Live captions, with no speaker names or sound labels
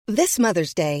This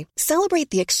Mother's Day, celebrate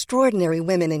the extraordinary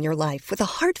women in your life with a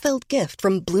heartfelt gift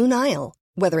from Blue Nile.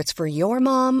 Whether it's for your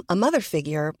mom, a mother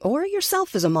figure, or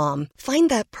yourself as a mom, find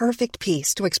that perfect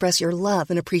piece to express your love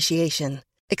and appreciation.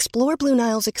 Explore Blue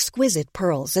Nile's exquisite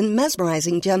pearls and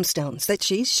mesmerizing gemstones that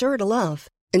she's sure to love.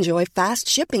 Enjoy fast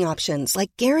shipping options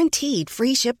like guaranteed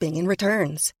free shipping and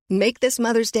returns. Make this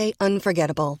Mother's Day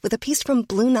unforgettable with a piece from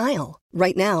Blue Nile.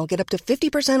 Right now, get up to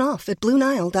 50% off at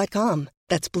BlueNile.com.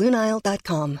 That's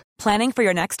BlueNile.com. Planning for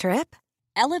your next trip?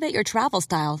 Elevate your travel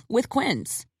style with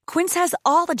Quince. Quince has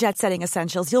all the jet-setting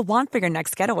essentials you'll want for your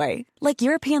next getaway, like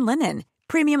European linen,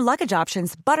 premium luggage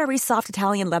options, buttery soft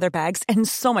Italian leather bags, and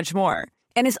so much more.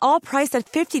 And is all priced at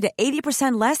 50 to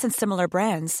 80% less than similar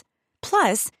brands.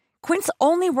 Plus, Quince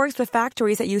only works with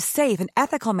factories that use safe and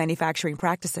ethical manufacturing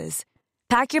practices.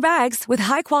 Pack your bags with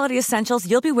high-quality essentials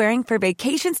you'll be wearing for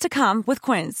vacations to come with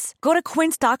Quince. Go to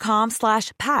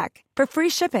quince.com/pack for free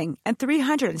shipping and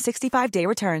 365-day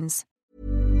returns.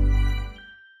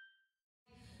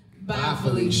 Bye,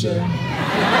 Felicia.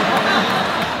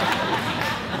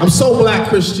 I'm so Black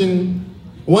Christian.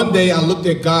 One day I looked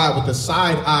at God with a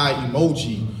side-eye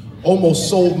emoji, almost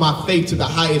sold my faith to the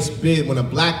highest bid when a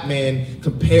black man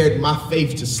compared my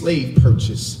faith to slave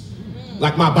purchase.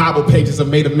 Like my Bible pages are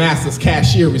made of master's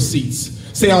cashier receipts.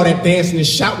 Say all that dancing and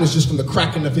shouting was just from the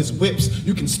cracking of his whips.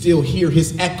 You can still hear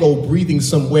his echo breathing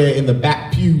somewhere in the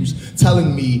back pews,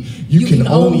 telling me you can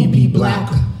only be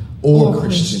Black or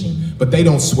Christian. But they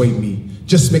don't sway me.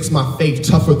 Just makes my faith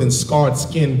tougher than scarred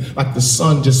skin. Like the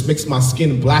sun just makes my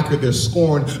skin blacker. Their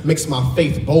scorn makes my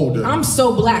faith bolder. I'm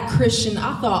so Black Christian.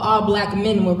 I thought all Black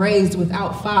men were raised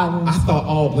without fathers. I thought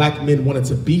all Black men wanted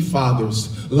to be fathers,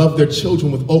 love their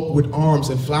children with oakwood arms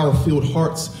and flower-filled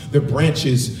hearts. Their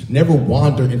branches never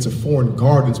wander into foreign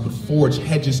gardens, but forge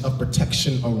hedges of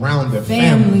protection around their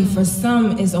family. For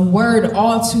some is a word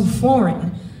all too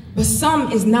foreign, but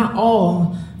some is not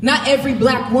all. Not every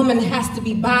Black woman has to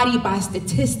be bodied by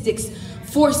statistics,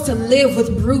 forced to live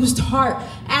with bruised heart,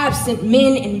 absent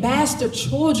men and bastard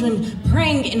children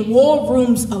praying in war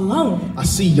rooms alone. I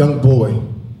see young boy,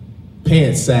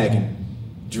 pants sagging,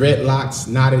 dreadlocks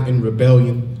knotted in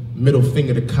rebellion, middle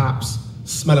finger to cops,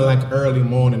 smelling like early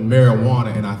morning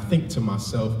marijuana, and I think to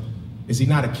myself, is he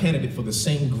not a candidate for the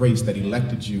same grace that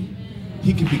elected you?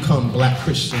 He could become Black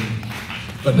Christian,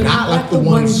 but not like the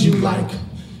ones you like.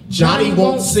 Johnny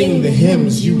won't sing the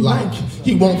hymns you like.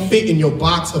 He won't fit in your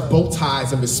box of bow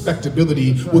ties and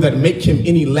respectability. Will that make him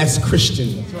any less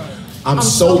Christian? I'm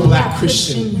so Black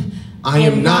Christian. I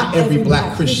am not every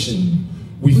Black Christian.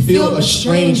 We feel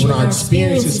estranged when our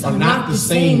experiences are not the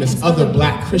same as other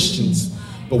Black Christians.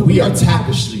 But we are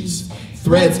tapestries,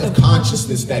 threads of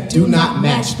consciousness that do not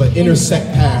match but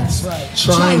intersect paths,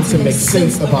 trying to make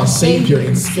sense of our Savior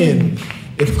in skin.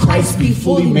 If Christ be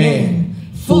fully man,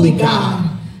 fully God,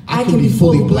 I can be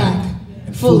fully Black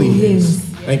and fully His.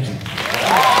 Thank you.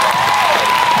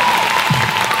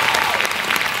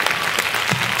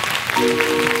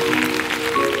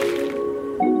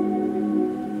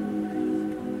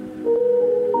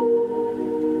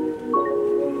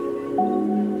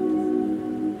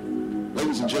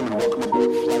 Ladies and gentlemen, welcome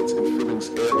aboard Flights and Feelings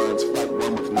Airlines Flight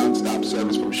 1 with non-stop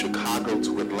service from Chicago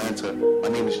to Atlanta. My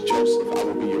name is Joseph. I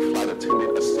will be your flight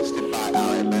attendant, assisted by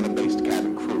our Atlanta-based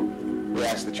cabin crew. We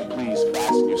ask that you please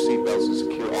fasten your seatbelts and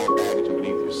secure all baggage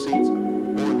beneath your seats or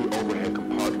in the overhead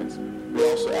compartments. We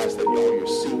also ask that all your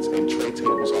seats and tray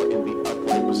tables are in the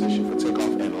upright position for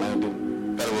takeoff and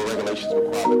landing. Federal regulations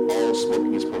require that all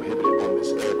smoking is prohibited on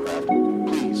this aircraft.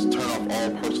 Please turn off all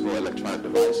personal electronic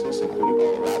devices, including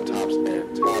all laptops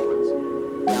and tablets.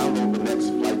 Download the next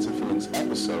Flights and Feelings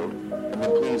episode, and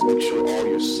then please make sure all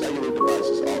your cellular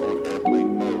devices are on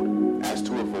airplane mode, as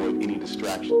to avoid any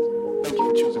distractions. Thank you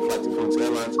for choosing Flights and Feelings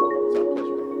Airlines. It's our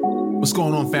pleasure. What's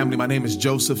going on, family? My name is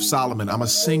Joseph Solomon. I'm a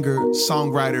singer,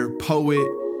 songwriter, poet,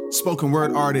 spoken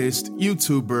word artist,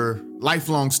 YouTuber,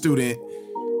 lifelong student,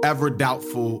 ever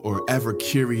doubtful or ever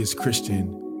curious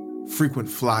Christian, frequent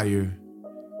flyer,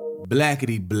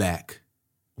 blackety black.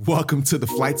 Welcome to the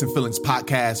Flights and Feelings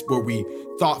podcast, where we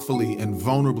thoughtfully and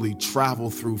vulnerably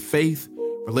travel through faith,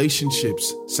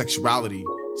 relationships, sexuality,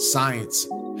 science,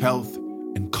 health,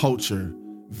 and culture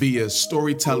via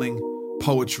storytelling,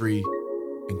 poetry,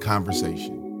 and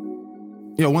conversation.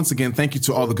 Once again, thank you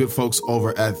to all the good folks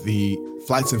over at the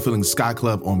Flights and Feelings Sky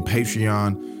Club on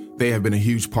Patreon. They have been a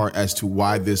huge part as to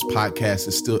why this podcast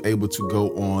is still able to go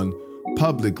on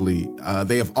publicly.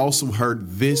 They have also heard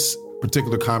this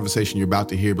particular conversation you're about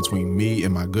to hear between me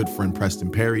and my good friend Preston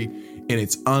Perry in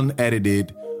its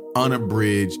unedited,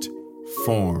 unabridged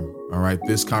form. All right,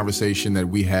 this conversation that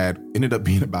we had ended up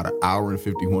being about an hour and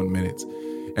 51 minutes.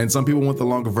 And some people want the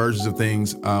longer versions of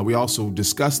things. We also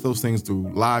discuss those things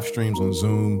through live streams on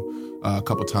Zoom a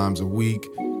couple times a week.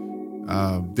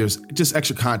 There's just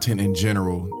extra content in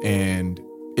general, and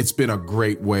it's been a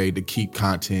great way to keep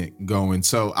content going.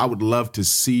 So I would love to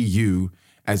see you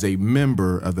as a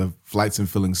member of the Flights and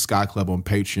Feelings Sky Club on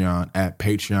Patreon at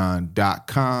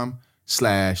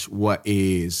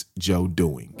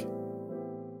patreon.com/whatisjoedoing.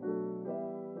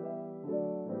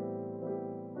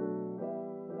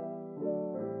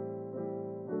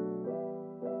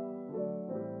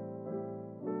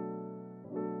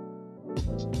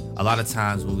 A lot of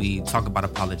times when we talk about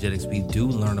apologetics, we do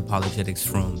learn apologetics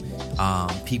from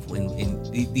people in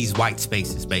these white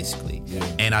spaces, basically. Yeah.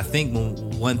 And I think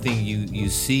one thing you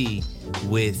see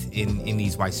in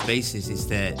these white spaces is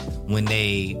that when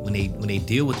they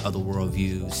deal with other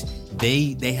worldviews,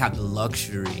 they have the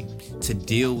luxury to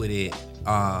deal with it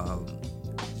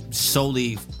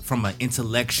solely from an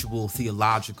intellectual,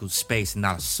 theological space and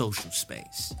not a social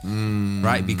space,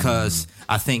 right? Because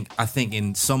I think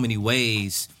in so many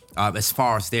ways, as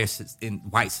far as there's in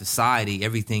white society,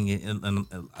 everything in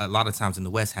a lot of times in the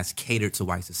West has catered to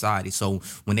white society. So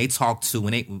when they talk to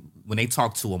a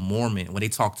Mormon, when they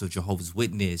talk to a Jehovah's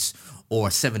Witness or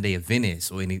a Seventh-day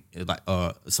Adventist or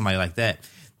somebody like that,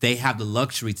 they have the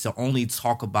luxury to only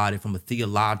talk about it from a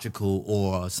theological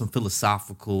or some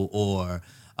philosophical or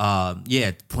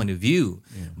point of view.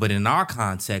 Yeah. But in our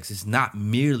context, it's not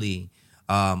merely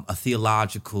a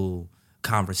theological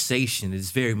conversation.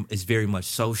 It's very much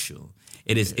social.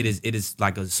 It is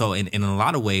like in a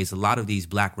lot of ways, a lot of these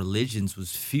black religions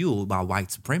was fueled by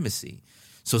white supremacy.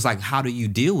 So it's like, how do you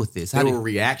deal with this? They were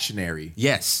reactionary.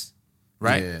 Yes.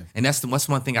 Right. Yeah. And that's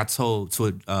one thing I told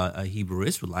to a Hebrew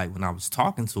Israelite when I was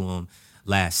talking to him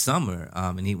last summer.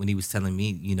 And when he was telling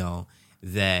me,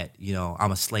 that,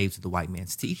 I'm a slave to the white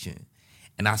man's teaching.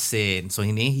 And I said, and so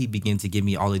then he began to give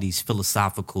me all of these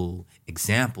philosophical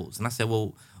examples. And I said,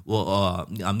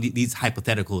 these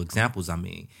hypothetical examples,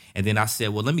 And then I said,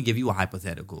 well, let me give you a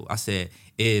hypothetical. I said,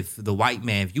 if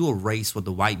you erase what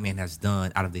the white man has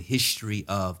done out of the history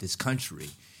of this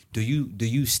country, do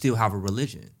you still have a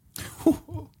religion?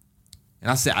 And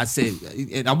I said,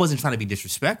 and I wasn't trying to be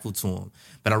disrespectful to him,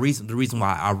 but the reason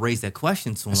why I raised that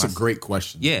question to him. It's a great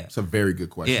question. Yeah. It's a very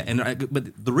good question. Yeah.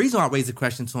 But the reason why I raised the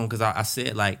question to him, because I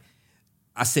said,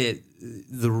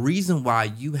 the reason why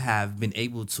you have been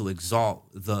able to exalt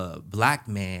the black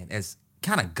man as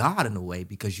kind of God in a way,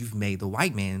 because you've made the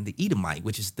white man the Edomite,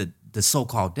 which is the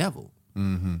so-called devil.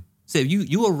 Mm-hmm. So if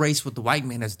you erase what the white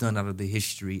man has done out of the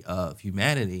history of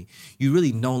humanity, you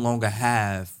really no longer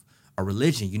have a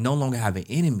religion. You no longer have an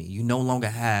enemy. You no longer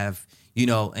have,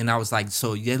 and I was like,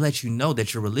 so they let you know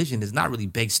that your religion is not really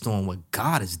based on what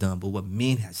God has done, but what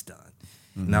men has done.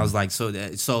 Mm-hmm. And I was like,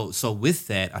 so with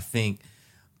that, I think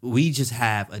we just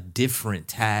have a different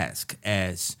task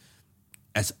as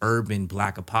urban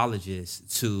black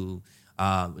apologists to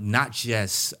not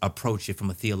just approach it from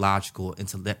a theological,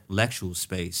 intellectual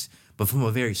space, but from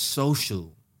a very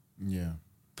social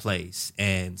place.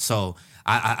 And so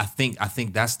I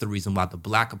think that's the reason why the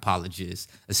black apologist,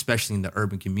 especially in the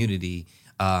urban community,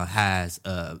 has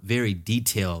a very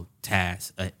detailed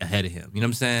task ahead of him. You know what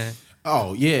I'm saying?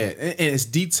 Oh, yeah. And it's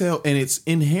detailed, and it's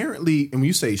inherently, and when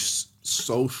you say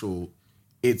social,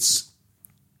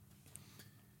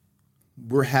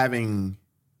 we're having,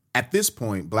 at this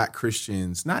point, black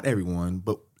Christians, not everyone,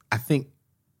 but I think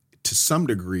to some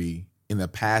degree in the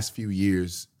past few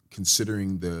years,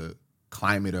 considering the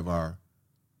climate of our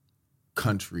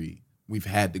country, we've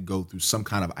had to go through some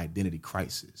kind of identity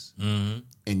crisis. Mm-hmm.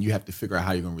 And you have to figure out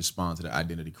how you're going to respond to the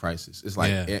identity crisis. It's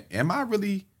like, am I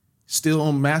really still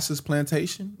on Master's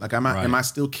plantation? Like, am I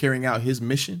still carrying out his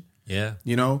mission? Yeah.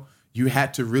 You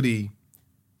had to really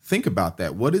think about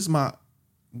that. What is my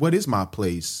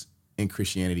place in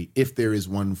Christianity, if there is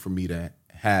one for me to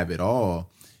have at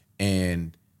all?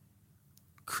 And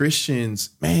Christians,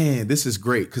 man, this is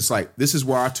great, because this is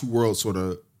where our two worlds sort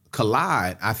of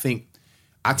collide. I think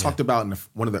I talked about in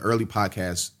one of the early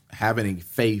podcasts having a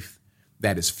faith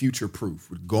that is future proof.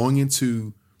 We're going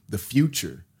into the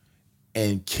future,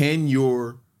 and can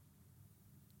your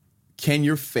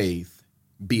faith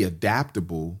be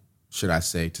adaptable? Should I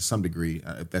say, to some degree?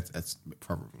 That's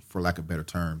probably, for lack of better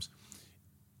terms.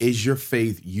 Is your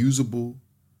faith usable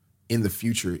in the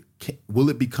future? Will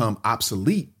it become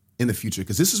obsolete in the future?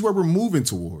 Because this is where we're moving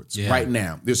towards right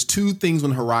now. There's two things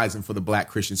on the horizon for the black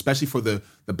Christian, especially for the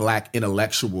black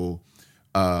intellectual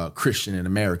Christian in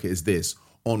America, is this.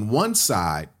 On one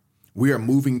side, we are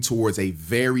moving towards a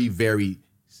very, very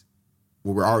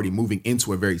where we're already moving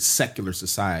into a very secular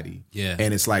society. Yeah.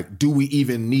 And it's like, do we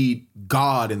even need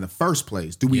God in the first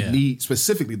place? Do we need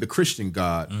specifically the Christian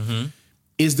God? Mm-hmm.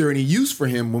 Is there any use for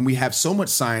him when we have so much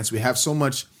science, we have so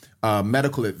much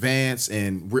medical advance,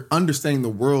 and we're understanding the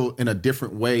world in a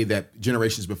different way that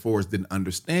generations before us didn't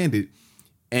understand it?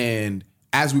 And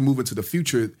as we move into the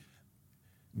future,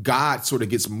 God sort of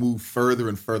gets moved further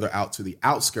and further out to the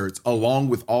outskirts along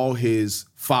with all his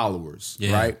followers,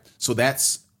 right? So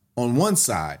that's on one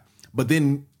side. But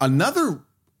then another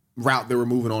route that we're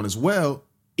moving on as well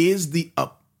is the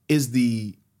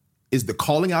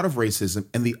calling out of racism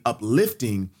and the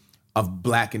uplifting of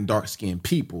Black and dark-skinned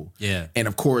people. Yeah. And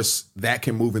of course, that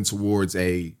can move in towards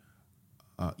we're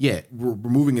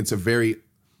moving into very,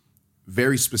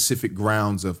 very specific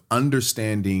grounds of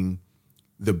understanding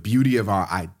the beauty of our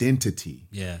identity.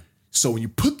 Yeah. So when you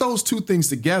put those two things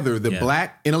together, the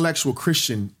Black intellectual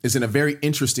Christian is in a very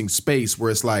interesting space where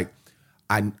it's like,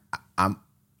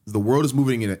 the world is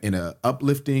moving in a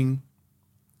uplifting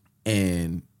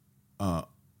and a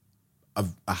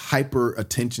hyper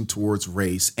attention towards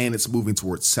race, and it's moving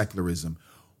towards secularism.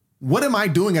 What am I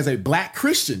doing as a Black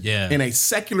Christian in a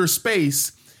secular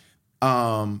space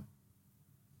that,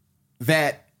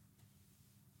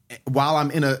 while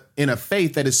I'm in a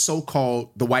faith that is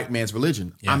so-called the white man's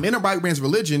religion, I'm in a white man's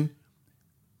religion,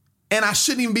 and I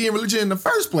shouldn't even be in religion in the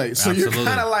first place. So you're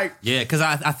kind of like, because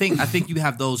I think you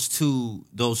have those two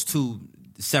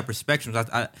separate spectrums.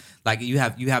 I like you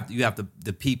have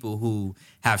the people who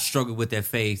have struggled with their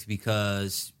faith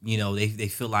because they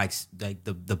feel like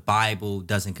the Bible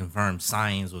doesn't confirm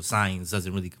science, or science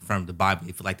doesn't really confirm the Bible.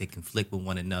 They feel like they conflict with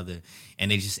one another,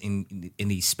 and they just in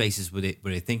these spaces where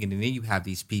they're thinking. And then you have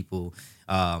these people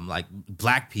like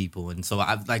Black people, and so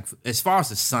I've like, as far as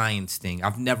the science thing,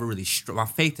 I've never really my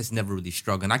faith has never really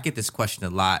struggled. And I get this question a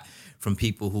lot from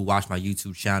people who watch my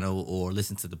YouTube channel or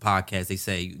listen to the podcast. They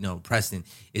say, Preston,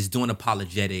 is doing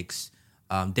apologetics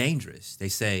dangerous? They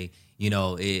say,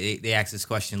 they ask this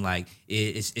question like,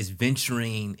 is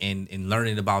venturing and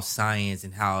learning about science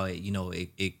and how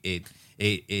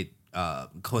it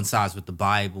coincides with the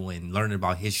Bible, and learning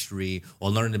about history or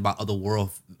learning about other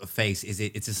world faiths,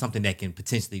 it's something that can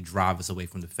potentially drive us away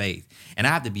from the faith? And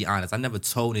I have to be honest, I never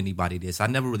told anybody this. I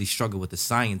never really struggled with the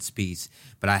science piece,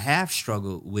 but I have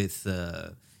struggled with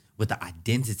the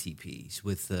identity piece,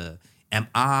 with am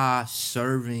I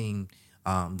serving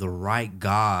the right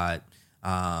God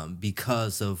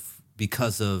because of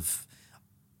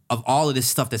all of this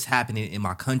stuff that's happening in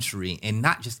my country, and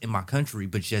not just in my country,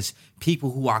 but just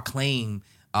people who I claim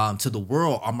to the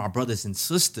world are my brothers and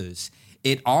sisters.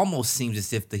 It almost seems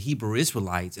as if the Hebrew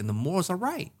Israelites and the Moors are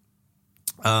right.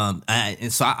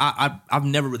 And so I've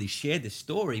never really shared this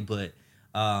story, but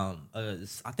I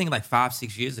think like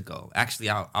 5-6 years ago, actually,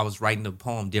 I was writing the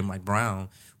poem Dim Like Brown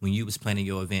when you was planning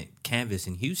your event Canvas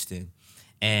in Houston,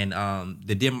 and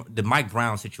the Mike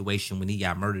Brown situation when he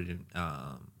got murdered,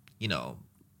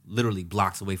 literally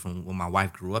blocks away from where my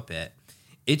wife grew up at.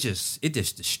 It just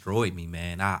destroyed me,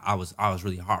 man. I was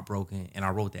really heartbroken, and I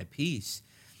wrote that piece.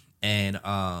 And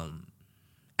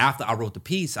after I wrote the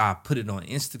piece, I put it on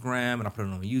Instagram and I put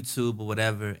it on YouTube or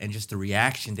whatever, and just the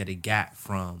reaction that it got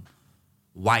from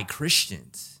white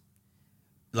Christians,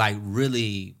 like,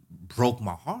 really broke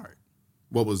my heart.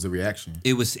 What was the reaction?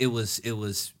 It was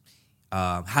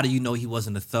how do you know he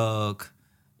wasn't a thug?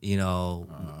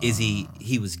 Is he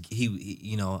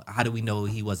how do we know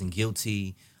he wasn't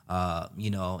guilty?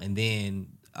 And then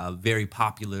a very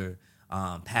popular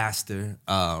pastor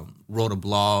wrote a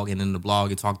blog, and in the blog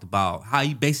he talked about how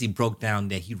he basically broke down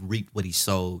that he reaped what he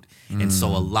sowed. And so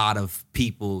a lot of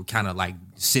people kind of like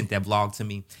sent that blog to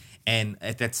me. And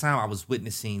at that time I was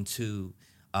witnessing to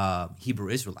Hebrew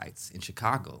Israelites in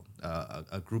Chicago,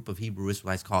 a group of Hebrew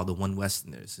Israelites called the One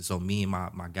Westerners. And so me and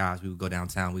my guys, we would go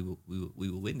downtown, we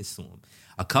would witness to them.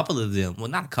 A couple of them, well,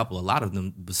 not a couple, a lot of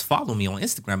them was following me on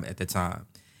Instagram at the time.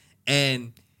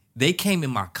 And they came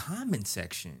in my comment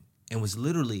section and was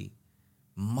literally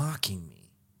mocking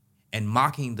me and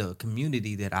mocking the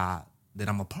community that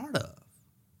I'm a part of.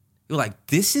 They were like,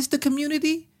 "This is the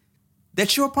community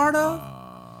that you're a part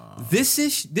of? This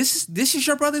is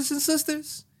your brothers and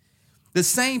sisters?" The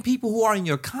same people who are in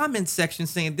your comment section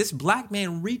saying this Black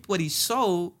man reaped what he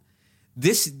sowed.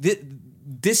 This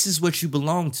is what you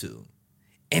belong to,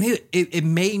 and it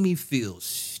made me feel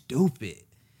stupid.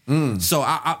 So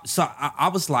I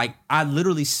was like, I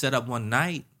literally set up one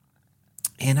night,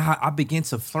 and I began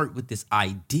to flirt with this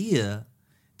idea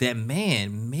that,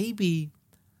 man, maybe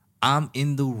I'm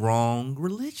in the wrong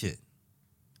religion.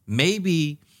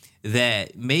 Maybe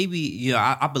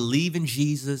I believe in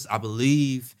Jesus. I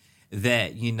believe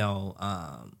that,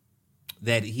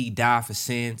 that he died for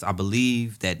sins. I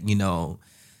believe that, you know,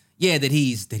 that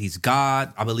he's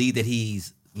God. I believe that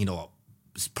he's, you know,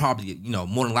 probably, you know,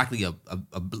 more than likely a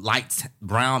light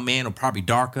brown man or probably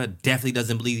darker. Definitely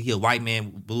doesn't believe he's a white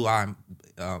man, blue eye,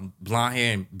 blonde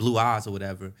hair and blue eyes or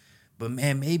whatever. But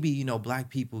man, maybe, you know, black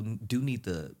people do need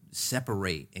to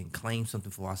separate and claim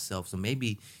something for ourselves. So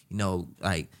maybe, you know,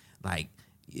 like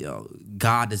you know,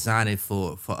 God designed it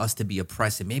for us to be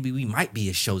oppressed, and maybe we might be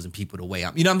a chosen people the way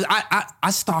I'm. You know, I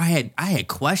had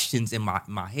questions in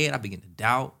my head. I began to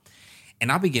doubt, and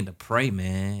I began to pray,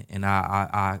 man. And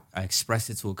I expressed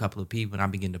it to a couple of people, and I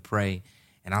began to pray,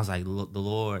 and I was like, look, the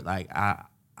Lord, like I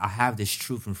have this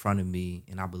truth in front of me,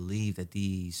 and I believe that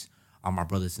these are my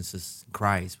brothers and sisters in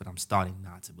Christ, but I'm starting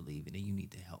not to believe it, and you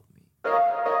need to help me.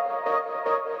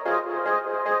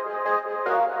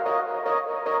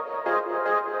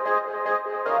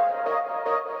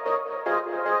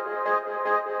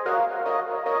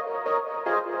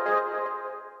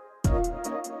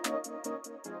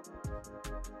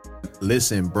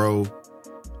 Listen, bro,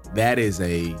 that is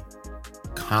a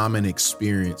common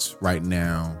experience right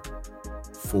now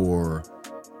for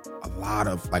a lot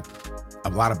of black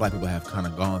people have kind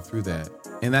of gone through that.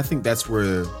 And I think that's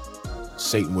where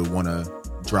Satan would want to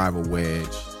drive a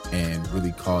wedge and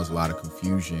really cause a lot of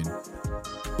confusion.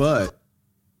 But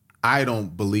I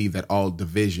don't believe that all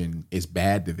division is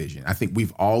bad division. I think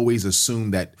we've always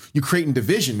assumed that you're creating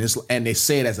division and they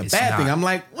say it as a bad thing. I'm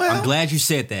like, well, I'm glad you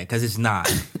said that, because it's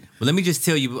not. But let me just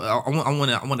tell you, I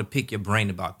want to pick your brain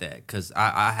about that, because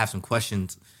I have some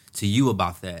questions to you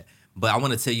about that. But I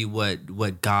want to tell you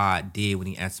what God did when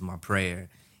he answered my prayer.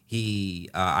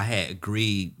 I had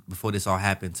agreed before this all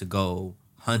happened to go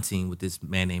hunting with this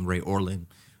man named Ray Orland,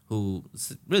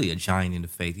 who's really a giant in the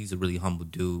faith. He's a really humble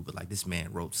dude, but like this man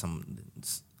wrote a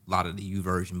lot of the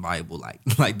YouVersion Bible.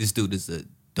 Like this dude is a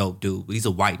dope dude. But he's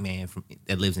a white man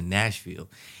that lives in Nashville,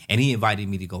 and he invited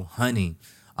me to go hunting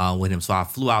with him. So I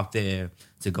flew out there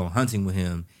to go hunting with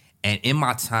him. And in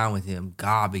my time with him,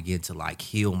 God began to like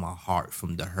heal my heart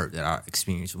from the hurt that I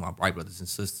experienced with my white brothers and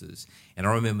sisters. And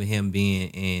I remember him being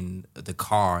in the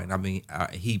car, and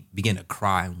he began to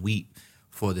cry and weep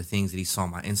for the things that he saw on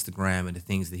my Instagram and the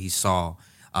things that he saw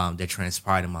that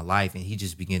transpired in my life. And he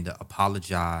just began to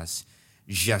apologize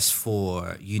just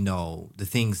for, you know, the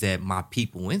things that my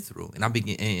people went through. And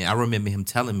I remember him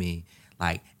telling me,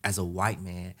 like, as a white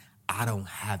man, I don't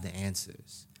have the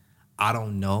answers. I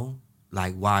don't know,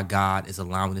 like, why God is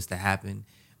allowing this to happen.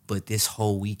 But this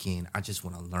whole weekend, I just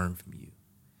want to learn from you.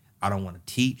 I don't want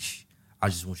to teach. I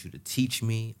just want you to teach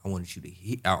me. I want you to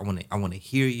I want to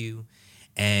hear you.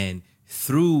 And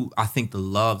through, I think, the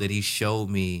love that he showed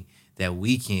me that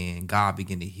weekend, God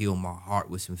began to heal my heart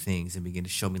with some things and begin to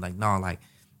show me, like, no, like,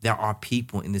 there are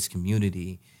people in this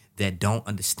community that don't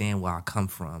understand where I come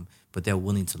from, but they're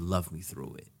willing to love me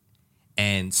through it.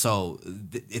 And so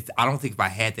I don't think if I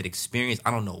had that experience,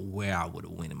 I don't know where I would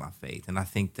have went in my faith. And I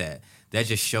think that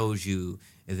just shows you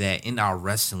that in our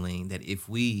wrestling, that if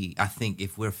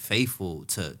we're faithful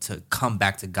to come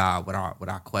back to God with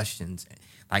our questions,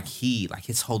 like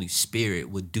his Holy Spirit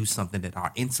would do something that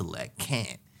our intellect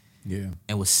can't. Yeah.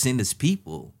 And would send his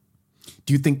people.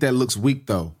 Do you think that looks weak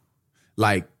though?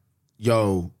 Like,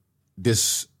 yo,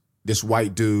 this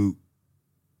white dude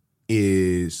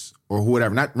is, or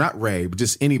whatever, not Ray, but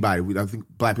just anybody. I think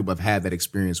black people have had that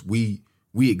experience. We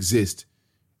exist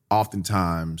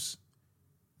oftentimes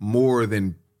more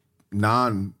than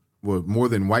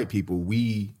white people.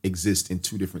 We exist in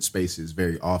two different spaces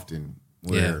very often,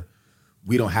 where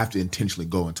we don't have to intentionally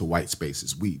go into white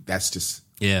spaces. We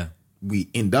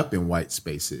end up in white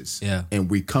spaces, and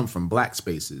we come from black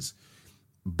spaces.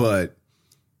 But,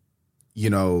 you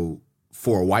know,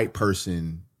 for a white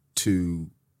person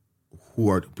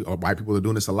white people are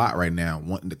doing this a lot right now,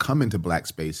 wanting to come into black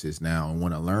spaces now and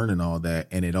want to learn and all that.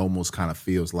 And it almost kind of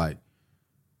feels like,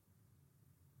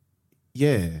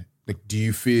 like, do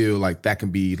you feel like that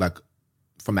can be like,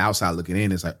 from the outside looking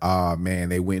in, it's like, oh man,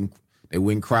 they went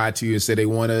and cried to you and said they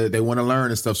want to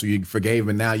learn and stuff. So you forgave,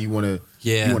 and now you want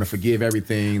to forgive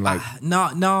everything. Like,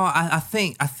 I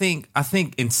think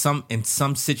in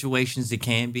some situations it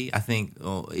can be. I think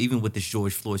even with this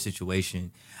George Floyd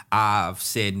situation, I've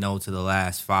said no to the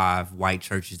last 5 white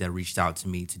churches that reached out to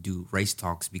me to do race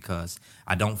talks, because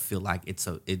I don't feel like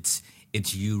it's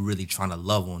you really trying to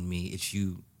love on me. It's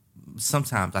you.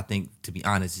 Sometimes I think, to be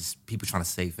honest, it's people trying to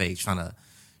save face, trying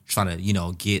to you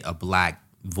know, get a black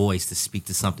voice to speak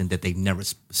to something that they never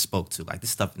spoke to. Like, this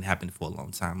stuff been happening for a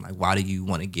long time. Like, why do you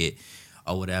want to get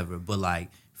or whatever? But like,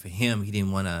 for him, he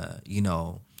didn't want to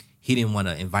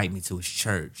invite me to his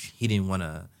church. He didn't want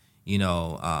to, you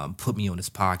know, put me on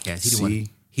this podcast.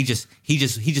 He just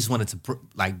wanted to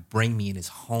bring me in his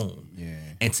home,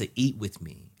 and to eat with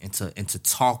me, and to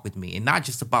talk with me, and not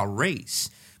just about race,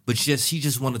 but he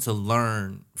just wanted to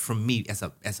learn from me as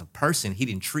a person. He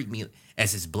didn't treat me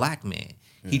as his black man.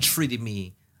 He treated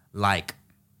me like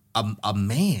a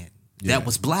man that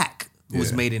was black, who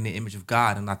was made in the image of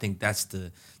God. And I think that's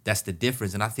the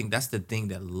difference. And I think that's the thing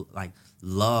that like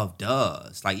love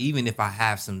does. Like, even if I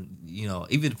have some,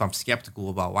 even if I'm skeptical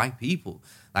about white people,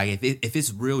 like if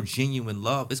it's real genuine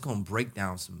love, it's gonna break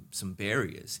down some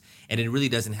barriers. And it really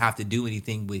doesn't have to do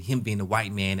anything with him being a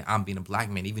white man and I'm being a black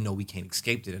man, even though we can't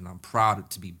escape it. And I'm proud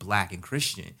to be black and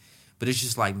Christian. But it's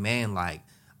just like, man, like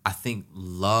I think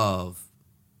love,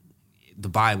 the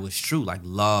Bible is true. Like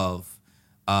love,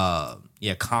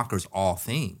 conquers all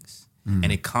things,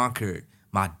 and it conquered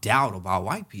my doubt about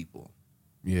white people.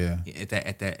 Yeah,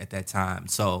 at that time.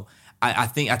 So I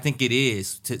think it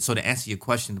is. To answer your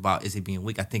question about is it being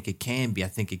weak, I think it can be. I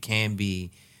think it can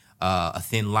be a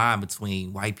thin line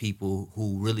between white people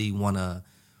who really wanna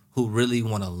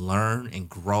learn and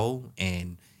grow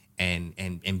and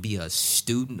be a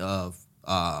student of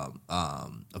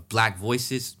black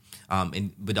voices,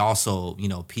 but also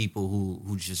people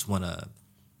who just wanna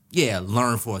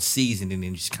learn for a season and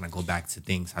then just kind of go back to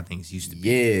how things used to be.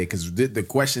 Yeah, because the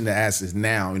question to ask is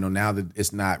now that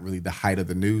it's not really the height of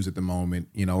the news at the moment,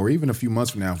 or even a few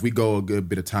months from now, if we go a good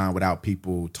bit of time without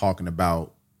people talking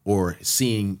about or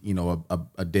seeing,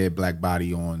 a dead black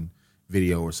body on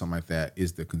video or something like that,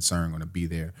 is the concern going to be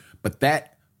there? But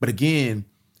again,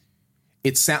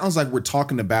 it sounds like we're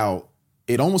talking about,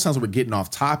 it almost sounds like we're getting off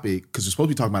topic because we're supposed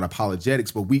to be talking about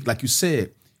apologetics, but like you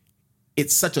said,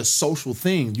 it's such a social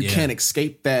thing. You can't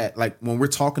escape that. Like when we're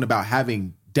talking about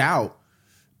having doubt,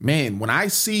 man, when I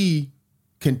see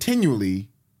continually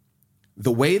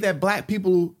the way that black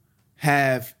people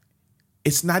have,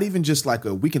 it's not even just like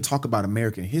we can talk about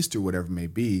American history, whatever it may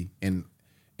be, and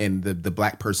the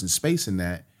black person's space in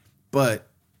that. But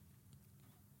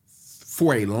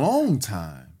for a long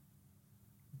time,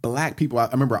 black people, I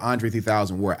remember Andre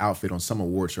 3000 wore an outfit on some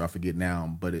award show, I forget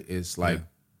now, but it's like,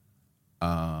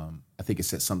 I think it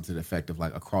said something to the effect of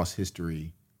like, across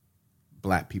history,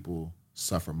 black people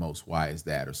suffer most. Why is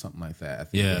that? Or something like that. I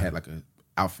think they had like an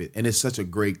outfit. And it's such a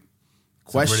great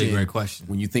question. It's a really great question.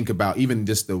 When you think about even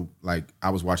just I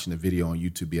was watching a video on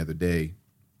YouTube the other day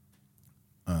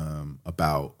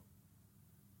about,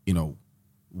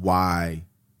 why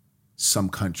some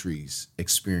countries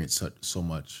experience so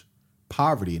much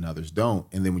poverty and others don't.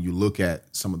 And then when you look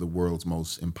at some of the world's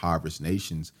most impoverished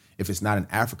nations, if it's not in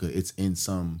Africa, it's in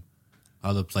some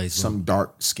other place, some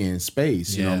dark-skinned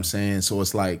space. You know what I'm saying? So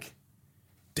it's like,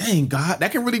 dang, God,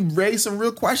 that can really raise some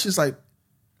real questions. Like,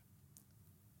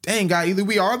 dang, God, either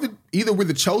we're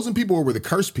the chosen people or we're the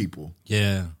cursed people.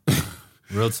 Yeah,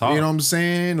 real talk. You know what I'm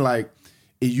saying? Like,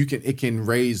 it can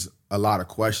raise a lot of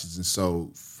questions. And so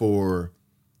for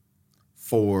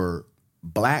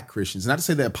black Christians, not to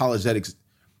say that apologetics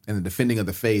and the defending of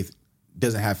the faith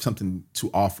doesn't have something to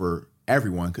offer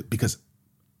everyone, because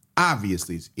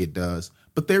obviously it does,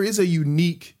 but there is a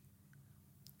unique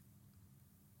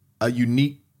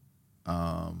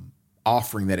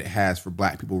offering that it has for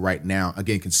black people right now.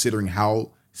 Again, considering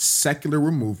how secular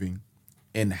we're moving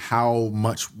and how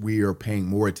much we are paying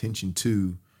more attention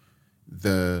to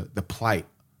the plight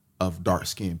of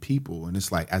dark-skinned people. And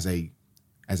it's like, as a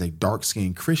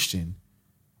dark-skinned Christian,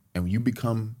 and when you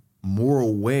become more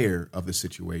aware of the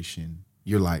situation,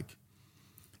 you're like,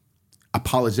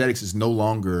 apologetics is no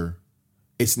longer,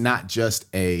 it's not just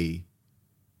a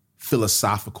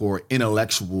philosophical or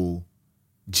intellectual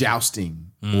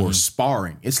jousting or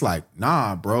sparring. It's like,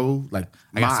 nah, bro, like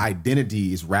my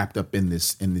identity is wrapped up in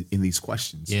this, in these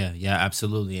questions. Yeah,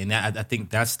 absolutely. And I think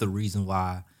that's the reason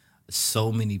why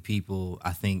so many people,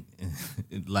 I think,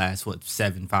 last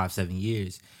 7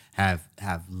 years have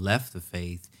left the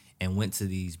faith and went to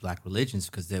these black religions,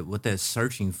 because what they're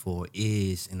searching for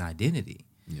is an identity.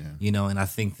 Yeah. And I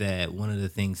think that one of the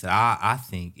things that I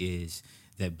think is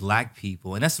that black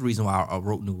people, and that's the reason why I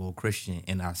wrote New World Christian,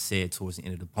 and I said towards the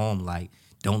end of the poem, like,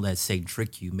 don't let Satan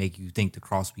trick you, make you think the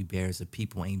cross we bear as a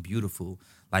people ain't beautiful,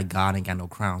 like God ain't got no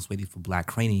crowns waiting for black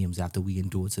craniums after we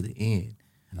endure to the end.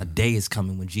 A day is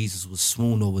coming when Jesus will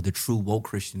swoon over the true woke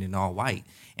Christian in all white.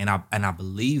 And I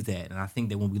believe that. And I think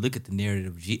that when we look at the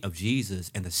narrative of Jesus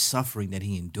and the suffering that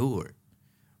he endured,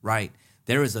 right,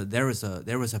 there is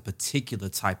a particular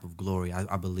type of glory,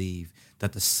 I believe,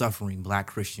 that the suffering black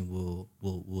Christian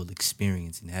will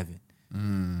experience in heaven.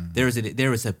 There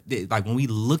is a like, when we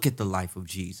look at the life of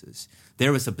Jesus,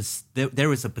 there is a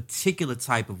particular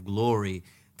type of glory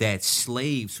that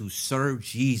slaves who serve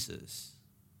Jesus,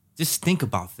 just think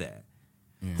about that.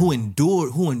 who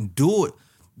endured.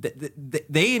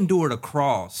 They endured a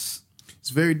cross. It's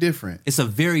very different. It's a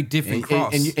very different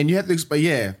cross. And you have to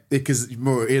explain, because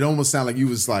it almost sounded like you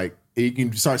was like, you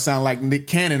can start sounding like Nick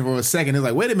Cannon for a second. It's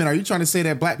like, wait a minute, are you trying to say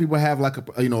that black people have like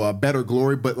a better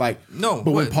glory? But like, no.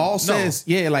 But when Paul says,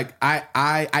 like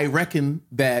I reckon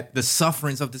that the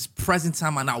sufferings of this present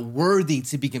time are not worthy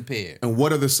to be compared. And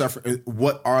what are the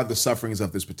sufferings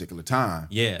of this particular time?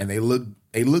 Yeah, and they look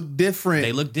different.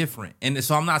 They look different, and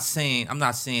so I'm not saying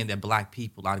that black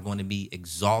people are going to be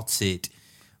exalted,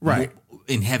 right,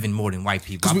 in heaven more than white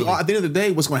people. Because at the end of the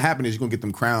day, what's going to happen is you're going to get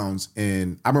them crowns.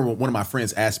 And I remember one of my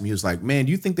friends asked me, he was like, man,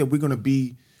 do you think that we're going to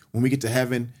be, when we get to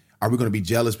heaven, are we going to be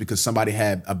jealous because somebody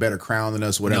had a better crown than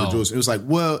us, whatever? No. It was like,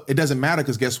 well, it doesn't matter,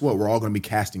 because guess what? We're all going to be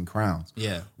casting crowns.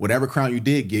 Yeah. Whatever crown you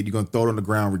did get, you're going to throw it on the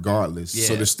ground regardless. Yeah.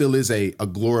 So there still is a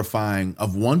glorifying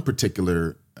of one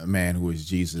particular man who is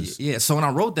Jesus. Yeah. So when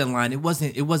I wrote that line, it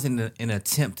wasn't an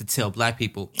attempt to tell black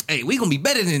people, hey, we're going to be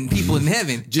better than people in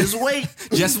heaven. Just wait.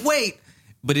 Just wait.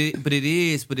 But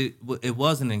it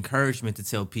was an encouragement to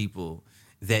tell people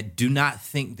that do not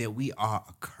think that we are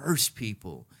a cursed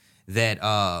people. That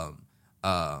I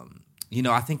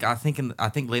think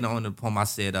later on in the poem I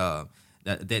said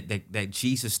that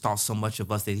Jesus thought so much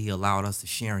of us that he allowed us to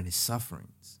share in his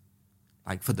sufferings.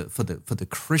 Like for the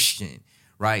Christian,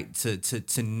 right?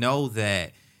 To know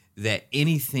that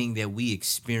anything that we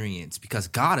experience, because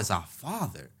God is our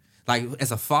Father. Like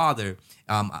as a father,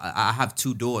 I have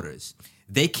 2 daughters.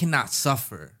 They cannot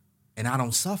suffer, and I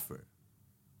don't suffer.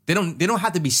 They don't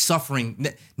have to be suffering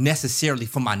necessarily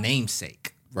for my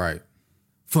namesake. Right.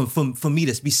 For me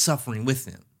to be suffering with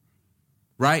them.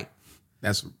 Right?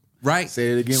 That's right.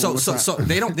 Say it again. So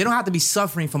they don't have to be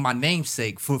suffering for my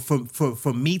namesake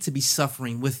for me to be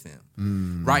suffering with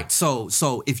them. Right?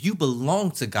 So if you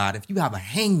belong to God, if you have a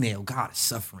hangnail, God is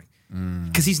suffering.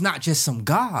 Because he's not just some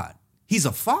God. He's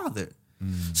a father.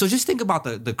 So just think about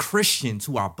the Christians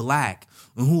who are black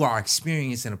and who are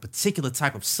experiencing a particular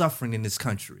type of suffering in this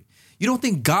country. You don't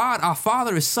think God, our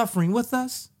Father, is suffering with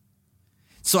us?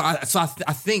 So I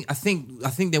think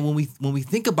that when we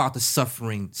think about the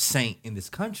suffering saint in this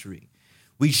country,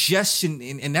 we just shouldn't,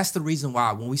 and that's the reason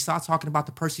why when we start talking about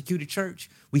the persecuted church,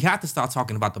 we have to start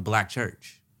talking about the black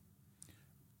church.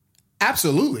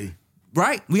 Absolutely.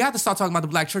 Right? We have to start talking about the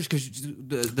black church, because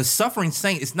the suffering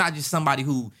saint is not just somebody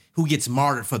who gets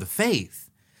martyred for the faith.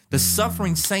 The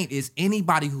suffering saint is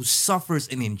anybody who suffers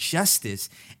an injustice.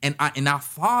 And our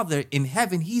Father in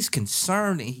heaven, he's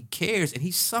concerned and he cares and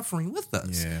he's suffering with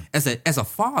us as a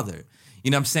father.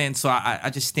 You know what I'm saying? So I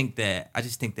just think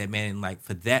that man, like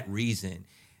for that reason,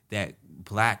 that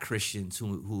black Christians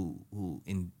who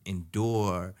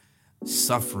endure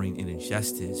suffering and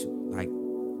injustice, like,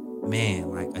 man,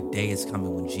 like a day is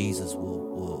coming when Jesus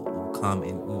will come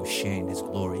and we will share in his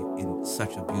glory in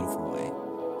such a beautiful way.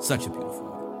 Such a beautiful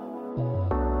way.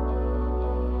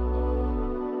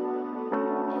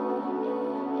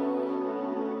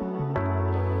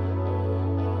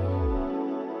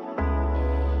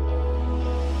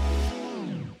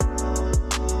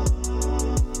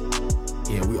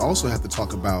 Yeah, we also have to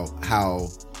talk about how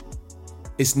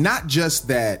it's not just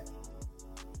that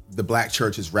the black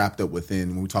church is wrapped up within,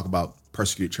 when we talk about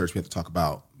persecuted church, we have to talk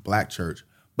about black church,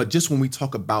 but just when we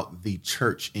talk about the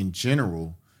church in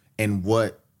general and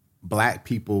what black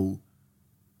people,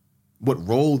 what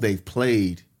role they've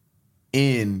played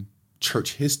in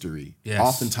church history. Yes.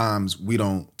 Oftentimes we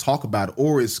don't talk about it,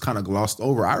 or it's kind of glossed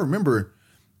over. I remember,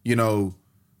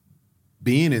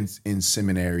 being in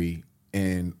seminary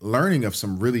and learning of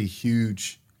some really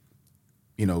huge,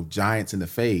 giants in the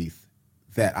faith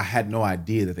that I had no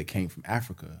idea that they came from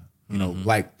Africa.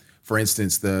 Like, for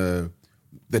instance, of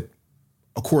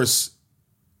course,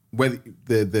 whether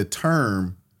the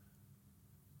term,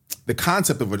 the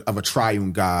concept of a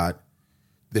triune God,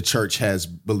 the church has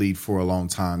believed for a long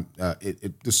time.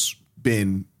 It's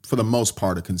been, for the most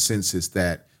part, a consensus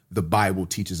that the Bible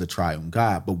teaches a triune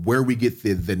God. But where we get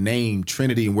the name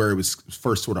Trinity and where it was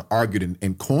first sort of argued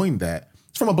and coined, that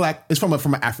it's from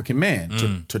an African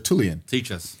man, Tertullian. Teach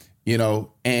us.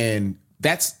 And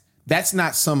that's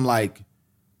not some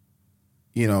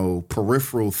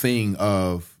peripheral thing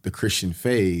of the Christian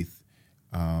faith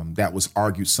that was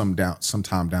argued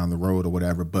sometime down the road or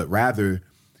whatever, but rather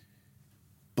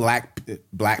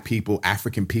black people,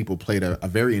 African people played a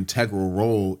very integral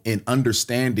role in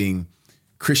understanding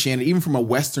Christianity, even from a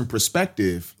Western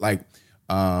perspective. Like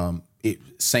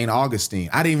St. Augustine,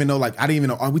 I didn't even know.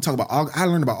 We talk about. I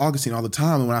learned about Augustine all the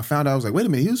time, and when I found out, I was like, wait a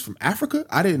minute, he was from Africa.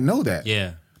 I didn't know that.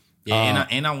 Yeah.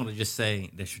 And I want to just say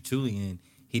that Tertullian,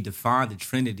 he defined the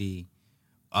Trinity,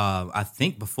 I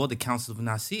think before the Council of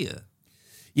Nicaea.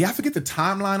 Yeah, I forget the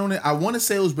timeline on it. I want to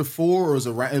say it was before or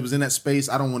it was in that space.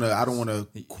 I don't want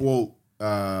to quote,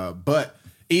 but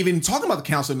even talking about the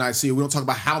Council of Nicaea, we don't talk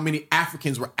about how many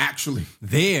Africans were actually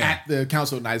there at the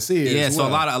Council of Nicaea. Yeah, as so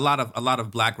well. a lot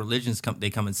of black religions come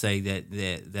and say that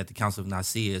the Council of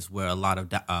Nicaea is where a lot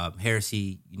of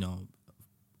heresy,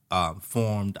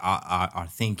 formed our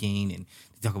thinking, and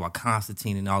they talk about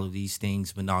Constantine and all of these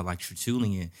things, but not like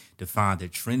Tertullian defined the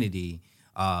Trinity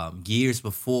years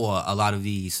before a lot of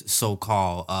these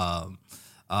so-called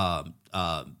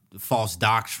false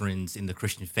doctrines in the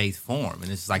Christian faith form.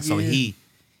 And it's like, so he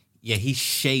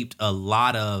shaped a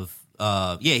lot of,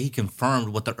 he confirmed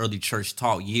what the early church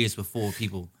taught years before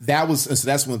people. So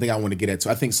that's one thing I want to get at too.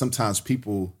 I think sometimes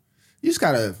people, you just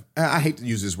gotta, I hate to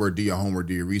use this word, do your homework,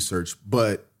 do your research,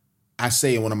 but I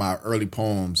say in one of my early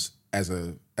poems as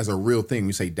a real thing,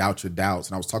 we say doubt your doubts.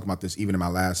 And I was talking about this even in my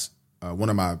last, one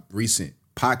of my recent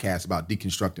podcasts about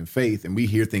deconstructing faith. And we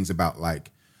hear things about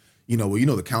like,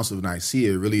 the Council of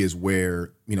Nicaea really is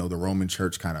where, the Roman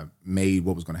Church kind of made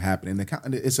what was going to happen.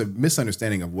 And it's a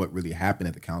misunderstanding of what really happened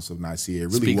at the Council of Nicaea.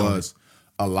 It really was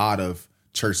a lot of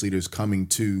church leaders coming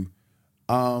to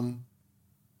argue,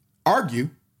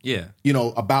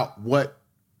 about what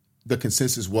the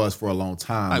consensus was for a long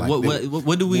time.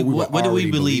 What do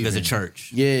we believe as a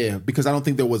church? Yeah, because I don't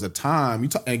think there was a time.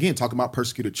 Talking about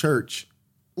persecuted church.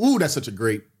 Ooh, that's such a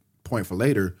great point for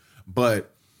later.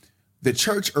 But the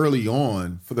church early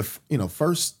on, for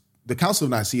the Council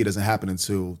of Nicaea doesn't happen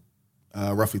until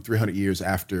roughly 300 years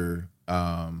after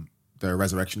the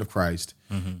resurrection of Christ.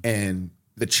 Mm-hmm. And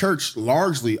the church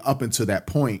largely up until that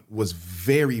point was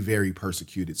very, very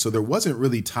persecuted. So there wasn't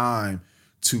really time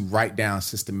to write down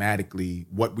systematically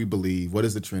what we believe, what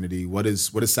is the Trinity, what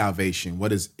is salvation,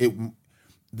 what is it.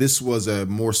 This was a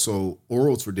more so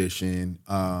oral tradition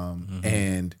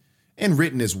and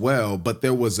written as well, but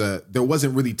there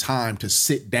wasn't really time to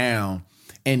sit down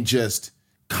and just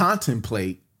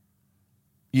contemplate,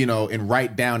 and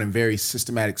write down in very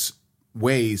systematic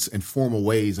ways and formal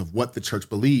ways of what the church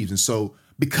believes. And so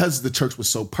because the church was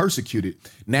so persecuted,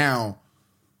 now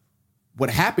what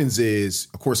happens is,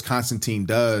 of course, Constantine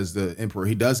the emperor,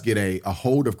 he does get a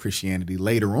hold of Christianity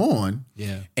later on.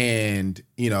 Yeah. And,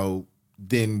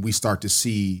 then we start to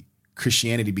see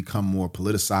Christianity become more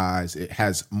politicized. It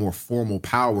has more formal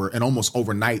power. And almost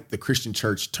overnight, the Christian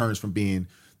church turns from being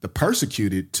the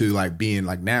persecuted to like being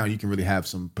like, now you can really have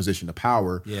some position of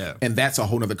power. Yeah. And that's a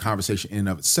whole nother conversation in and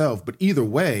of itself. But either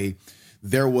way,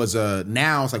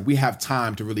 now it's like we have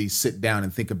time to really sit down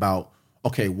and think about,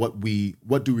 okay, what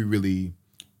do we really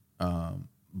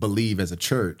believe as a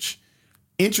church?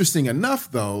 Interesting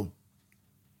enough, though,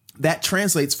 that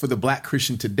translates for the Black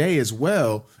Christian today as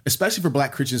well, especially for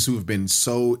Black Christians who have been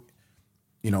so,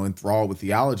 enthralled with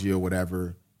theology or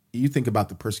whatever. You think about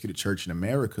the persecuted church in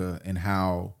America and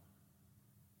how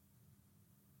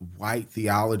white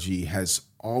theology has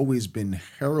always been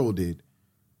heralded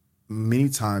many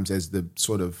times as the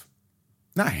sort of,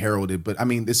 not heralded, but I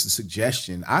mean, this is a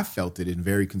suggestion. I felt it in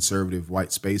very conservative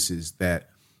white spaces that,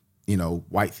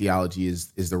 white theology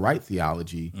is the right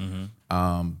theology.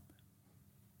 Mm-hmm.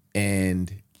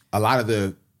 And a lot of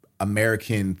the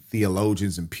American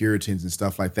theologians and Puritans and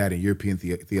stuff like that and European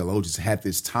theologians had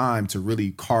this time to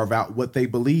really carve out what they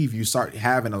believe. You start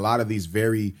having a lot of these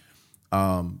very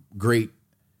great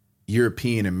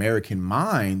European American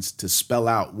minds to spell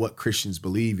out what Christians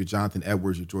believe, your Jonathan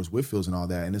Edwards, your George Whitefields and all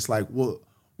that. And it's like, well,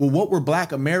 what were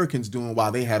Black Americans doing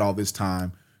while they had all this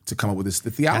time to come up with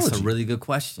the theology? That's a really good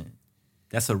question.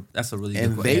 That's a really good question.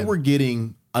 And they were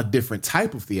getting a different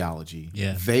type of theology.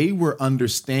 Yeah. They were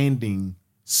understanding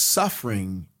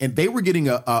suffering, and they were getting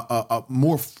a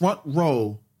more front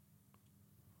row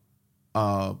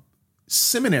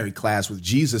seminary class with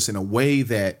Jesus in a way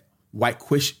that white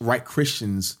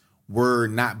Christians were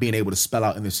not being able to spell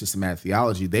out in their systematic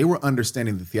theology. They were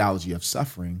understanding the theology of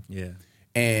suffering. Yeah.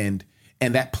 And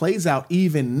that plays out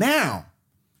even now.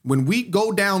 When we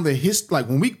go down the history,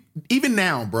 even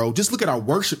now, bro, just look at our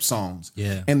worship songs.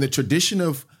 Yeah. And the tradition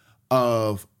of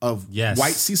yes.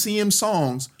 white CCM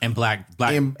songs and black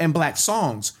and black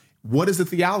songs. What is the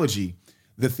theology?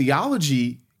 The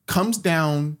theology comes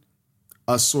down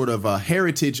a sort of a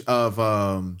heritage of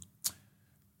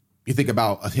you think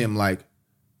about a hymn like,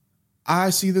 I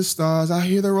see the stars, I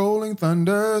hear the rolling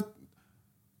thunder,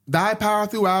 thy power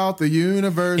throughout the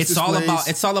universe. It's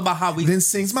all about how we then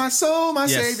sings my soul, my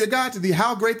yes. Savior God to thee,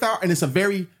 how great thou art. And it's a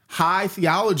very high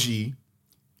theology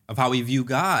of how we view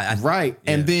God. Right.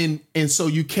 Yeah. And so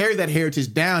you carry that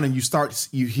heritage down and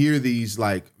you hear these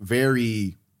like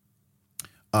very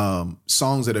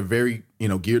songs that are very,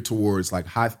 geared towards like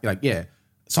high, like, yeah,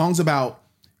 songs about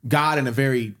God in a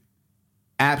very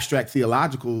abstract,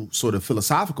 theological, sort of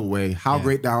philosophical way. How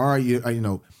great thou art, you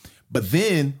know. But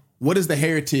then, what is the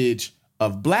heritage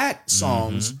of Black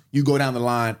songs? You go down the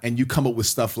line and you come up with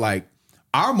stuff like,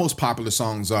 our most popular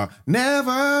songs are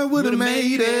 "Never Would Have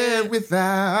Made It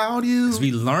Without You." Because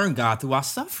we learn God through our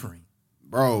suffering.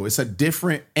 Bro, it's a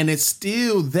different, and it's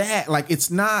still that. Like,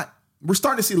 it's not, we're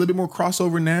starting to see a little bit more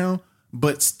crossover now,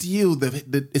 but still,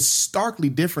 it's starkly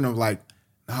different of like,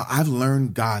 no, I've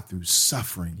learned God through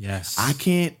suffering. Yes. I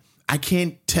can't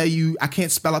tell you, I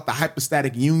can't spell out the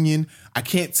hypostatic union. I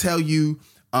can't tell you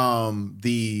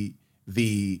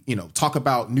talk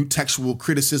about new textual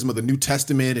criticism of the New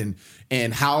Testament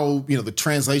and how, you know, the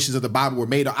translations of the Bible were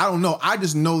made. I don't know. I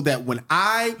just know that when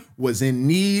I was in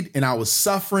need and I was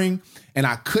suffering and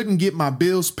I couldn't get my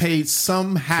bills paid,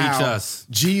 somehow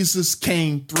Jesus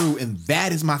came through, and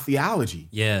that is my theology.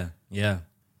 Yeah, yeah.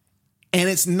 And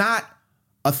it's not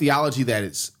a theology that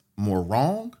is more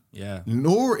wrong,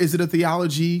 nor is it a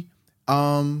theology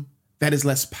that is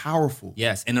less powerful.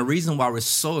 Yes, and the reason why we're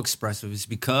so expressive is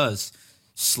because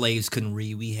slaves couldn't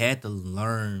read. We had to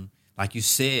learn, like you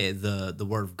said, the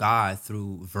word of God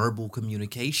through verbal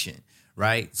communication,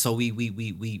 right? So we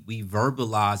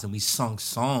verbalized and we sung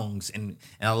songs, and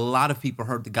a lot of people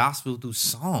heard the gospel through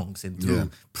songs and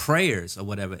through prayers or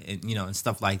whatever, and you know, and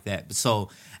stuff like that. But so,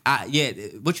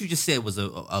 what you just said was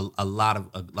a lot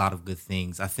of good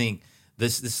things. I think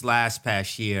this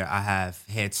past year, I have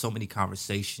had so many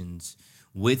conversations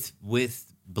with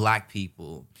Black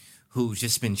people who've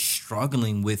just been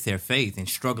struggling with their faith and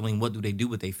struggling, what do they do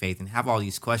with their faith, and have all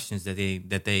these questions that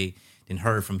they then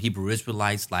heard from Hebrew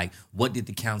Israelites, like, what did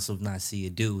the Council of Nicaea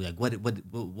do? Like,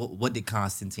 what did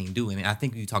Constantine do? And I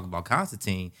think when you talk about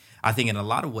Constantine, I think in a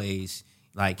lot of ways,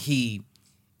 like he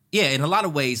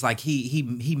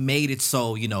made it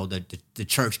so, you know, the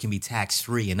church can be tax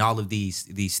free and all of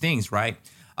these things, right?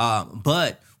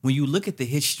 But when you look at the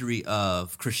history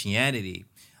of Christianity,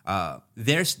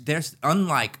 there's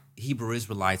unlike Hebrew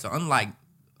Israelites, or unlike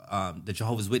the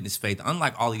Jehovah's Witness faith,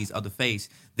 unlike all of these other faiths,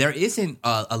 there isn't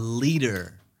a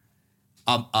leader,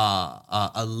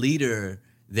 a leader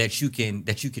that you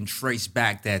can trace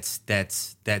back that's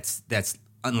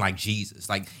unlike Jesus.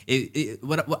 Like basically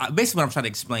what I'm trying to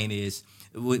explain is,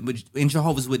 in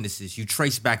Jehovah's Witnesses, you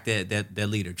trace back their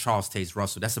leader, Charles Taze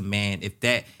Russell. That's a man. If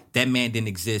that man didn't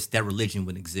exist, that religion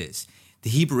wouldn't exist. The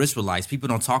Hebrew Israelites, people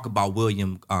don't talk about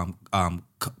William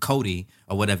Cody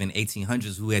or whatever in the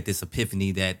 1800s, who had this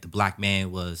epiphany that the Black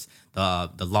man was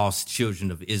the lost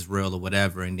children of Israel or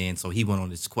whatever, and then so he went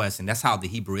on this quest, and that's how the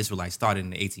Hebrew Israelites started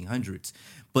in the 1800s.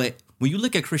 But when you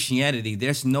look at Christianity,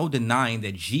 there's no denying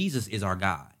that Jesus is our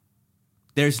God.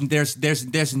 There's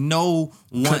no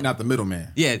one cutting out the middleman.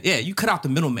 Yeah, you cut out the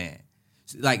middleman.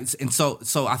 Like, and so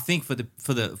I think for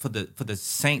the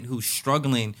saint who's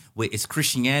struggling with, is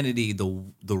Christianity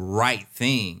the right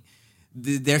thing?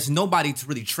 There's nobody to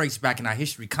really trace back in our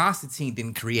history. Constantine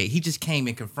didn't create; he just came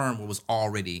and confirmed what was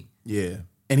already. Yeah,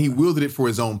 and he wielded it for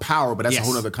his own power, but that's a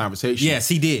whole other conversation. Yes,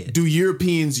 he did. Do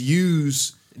Europeans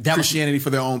use Christianity for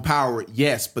their own power?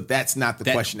 Yes, but that's not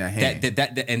the question at hand.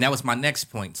 And that was my next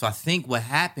point. So I think what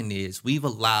happened is we've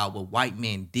allowed what white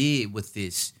men did with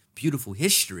this beautiful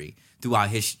history through our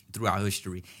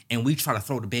history, and we try to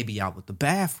throw the baby out with the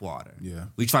bathwater. Yeah,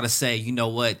 we try to say, you know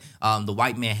what, the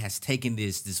white man has taken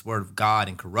this word of God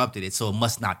and corrupted it, so it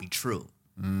must not be true.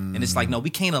 And it's like, no, we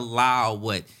can't allow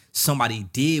what somebody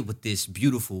did with this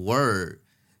beautiful word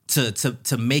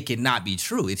to make it not be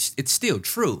true. It's still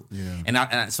true.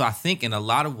 Yeah. So I think in a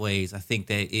lot of ways, I think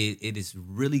that it is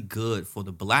really good for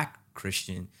the Black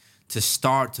Christian to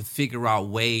start to figure out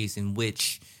ways in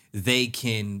which they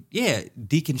can,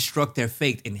 deconstruct their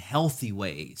faith in healthy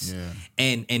ways. Yeah.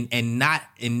 And not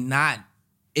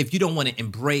if you don't want to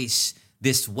embrace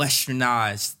this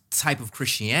westernized type of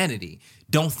Christianity,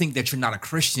 don't think that you're not a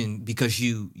Christian because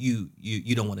you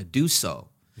don't want to do so.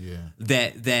 Yeah.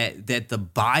 That the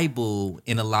Bible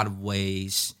in a lot of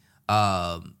ways,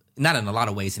 not in a lot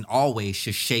of ways, in all ways,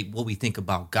 should shape what we think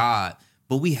about God,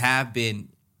 but we have been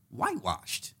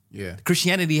whitewashed. Yeah,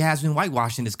 Christianity has been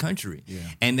whitewashed in this country. Yeah,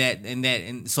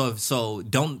 and so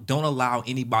don't allow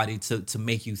anybody to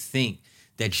make you think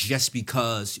that just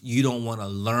because you don't want to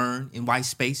learn in white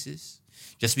spaces,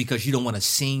 just because you don't want to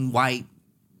sing white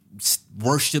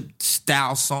worship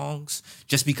style songs,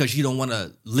 just because you don't want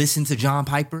to listen to John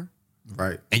Piper,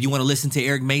 right, and you want to listen to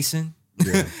Eric Mason,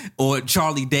 or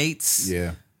Charlie Dates,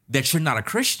 that you're not a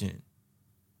Christian.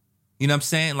 You know what I'm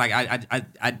saying? Like,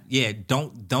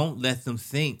 don't let them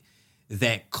think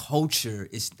that culture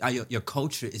is your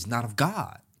culture is not of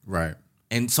God. Right.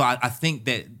 And so I think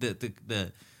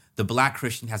that the Black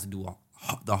Christian has to do a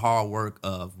the hard work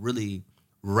of really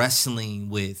wrestling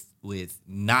with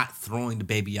not throwing the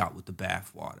baby out with the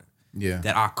bathwater. Yeah.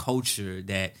 That our culture,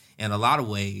 that in a lot of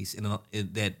ways,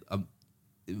 that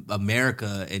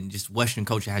America and just Western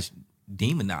culture has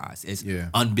demonized as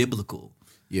unbiblical.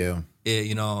 Yeah.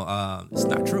 It's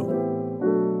not true.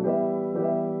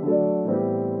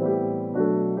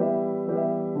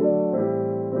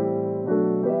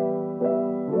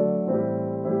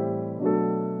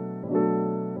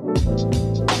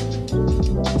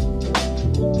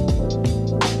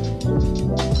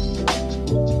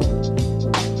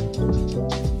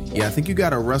 Yeah, I think you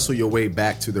got to wrestle your way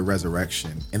back to the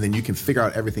resurrection, and then you can figure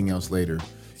out everything else later.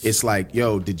 It's like,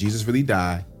 yo, did Jesus really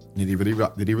die? Did he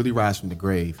really rise from the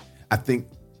grave? I think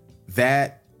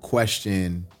that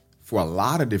question, for a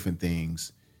lot of different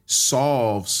things,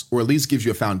 solves or at least gives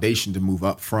you a foundation to move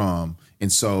up from.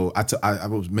 And so I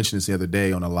was mentioning this the other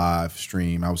day on a live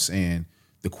stream. I was saying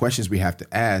the questions we have to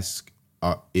ask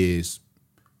is,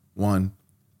 one,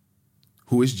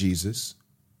 who is Jesus?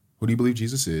 Who do you believe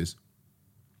Jesus is?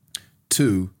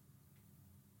 Two,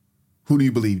 who do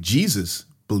you believe Jesus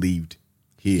believed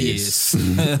he is?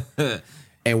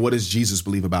 And what does Jesus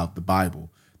believe about the Bible?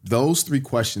 Those three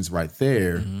questions right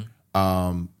there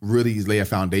really lay a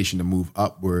foundation to move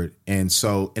upward. And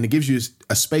it gives you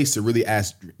a space to really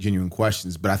ask genuine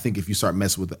questions. But I think if you start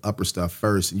messing with the upper stuff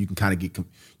first, and you can kind of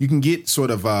get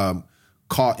sort of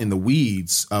caught in the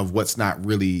weeds of what's not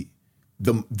really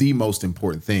the most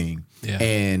important thing. Yeah.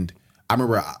 And I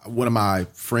remember one of my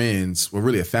friends, well,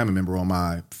 really a family member on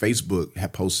my Facebook,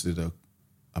 had posted a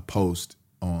post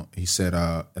on, he said,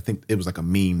 I think it was like a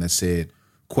meme that said,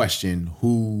 question,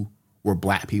 who were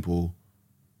black people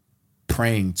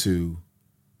praying to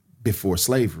before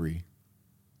slavery?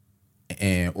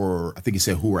 Or I think he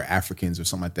said, who were Africans or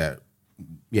something like that.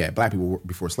 Yeah, black people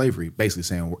before slavery, basically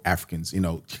saying we're Africans,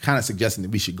 kind of suggesting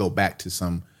that we should go back to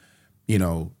some,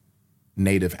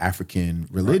 native African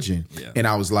religion. Right. Yeah. And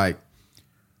I was like,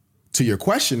 to your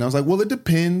question, I was like, well, it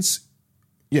depends.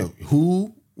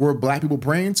 Who were black people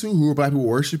praying to? Who were black people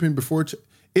worshiping before?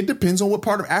 It depends on what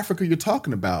part of Africa you're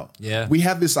talking about. Yeah. We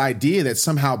have this idea that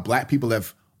somehow black people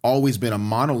have always been a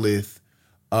monolith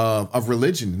of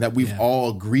religion, that we've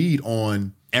all agreed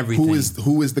on everything.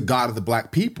 Who is the God of the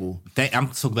black people.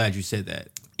 I'm so glad you said that.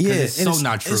 Yeah, it's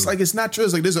not true. It's not true.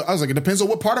 It's like I was like, it depends on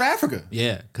what part of Africa.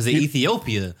 Yeah, because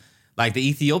Ethiopia, like the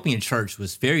Ethiopian church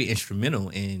was very instrumental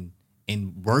in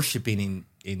worshiping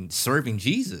and serving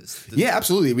Jesus. Yeah,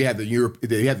 absolutely. We had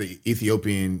the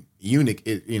Ethiopian eunuch,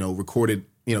 recorded,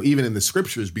 even in the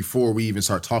scriptures before we even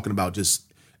start talking about just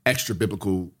extra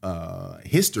biblical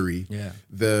history. Yeah.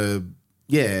 But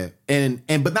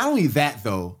not only that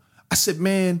though, I said,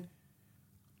 man,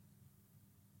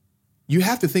 you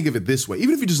have to think of it this way.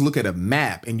 Even if you just look at a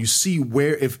map and you see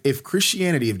where, if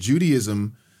Christianity, if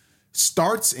Judaism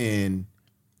starts in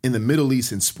the Middle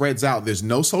East and spreads out, there's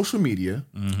no social media,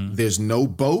 there's no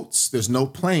boats, there's no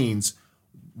planes.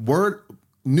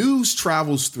 News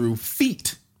travels through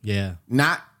feet. Yeah.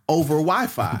 Not over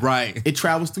Wi-Fi. Right. It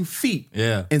travels through feet.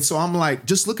 Yeah. And so I'm like,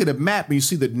 just look at a map and you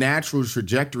see the natural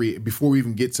trajectory before we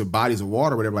even get to bodies of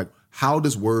water or whatever. Like, how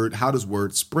does word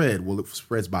spread? Well, it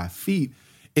spreads by feet.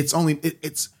 It's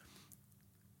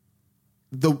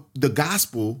the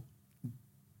gospel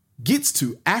gets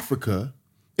to Africa.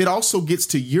 It also gets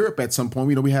to Europe at some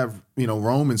point. We have,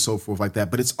 Rome and so forth like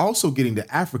that, but it's also getting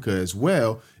to Africa as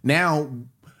well. Now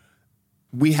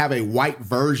we have a white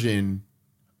version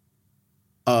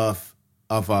of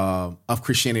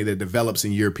Christianity that develops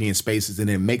in European spaces and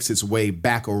then makes its way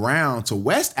back around to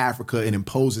West Africa and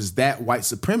imposes that white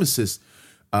supremacist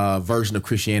version of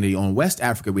Christianity on West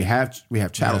Africa. We have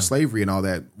chattel slavery and all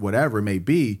that, whatever it may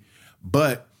be.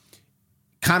 But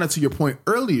kind of to your point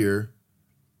earlier,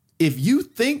 if you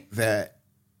think that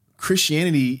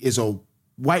Christianity is a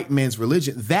white man's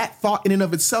religion, that thought in and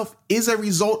of itself is a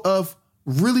result of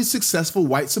really successful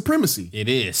white supremacy. It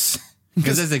is.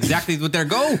 Because that's exactly what their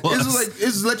goal was.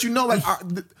 It's to let you know,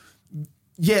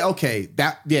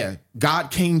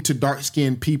 God came to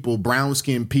dark-skinned people,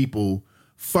 brown-skinned people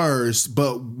first,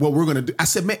 but what we're going to do, I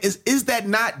said, man, is that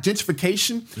not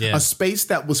gentrification? Yeah. A space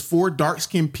that was for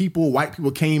dark-skinned people, white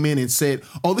people came in and said,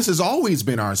 oh, this has always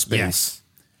been our space. Yes.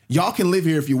 Y'all can live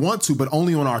here if you want to, but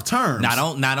only on our terms.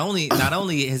 Not only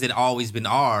has it always been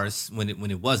ours when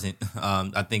it wasn't.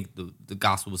 I think the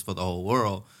gospel was for the whole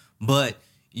world, but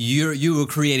you were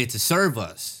created to serve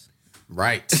us,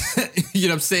 right? You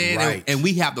know what I'm saying? Right. And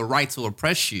we have the right to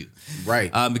oppress you,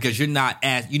 right? Because you're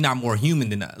not more human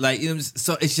than us.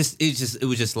 So it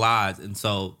was just lies, and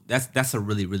so that's a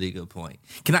really, really good point.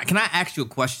 Can I ask you a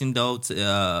question though?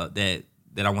 That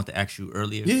I want to ask you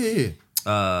earlier? Yeah.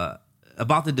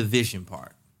 about the division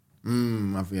part.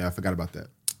 I forgot about that.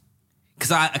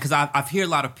 Because I hear a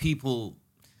lot of people.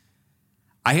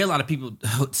 I hear a lot of people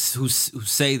who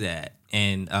say that,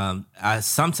 and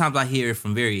sometimes I hear it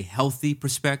from very healthy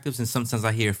perspectives, and sometimes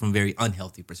I hear it from very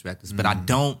unhealthy perspectives. But I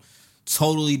don't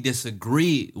totally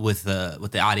disagree with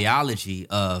the ideology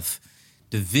of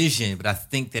division, but I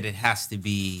think that it has to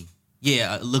be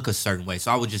look a certain way.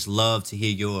 So I would just love to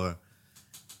hear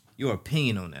your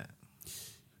opinion on that.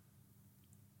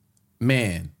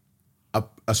 Man,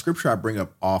 a scripture I bring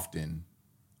up often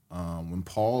when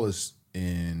Paul is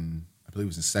in, I believe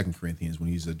it was in 2 Corinthians, when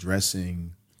he's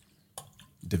addressing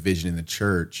division in the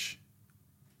church,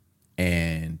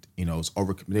 and it's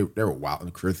over. They were wild.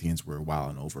 The Corinthians were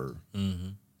wilding over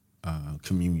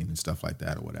communion and stuff like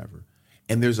that, or whatever.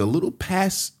 And there's a little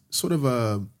past, sort of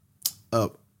a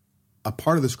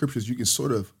part of the scriptures you can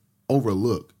sort of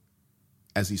overlook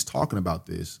as he's talking about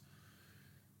this,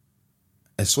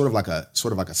 as sort of like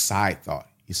a side thought.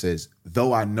 He says,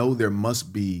 though I know there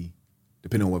must be,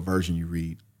 depending on what version you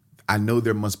read, I know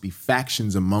there must be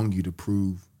factions among you to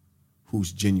prove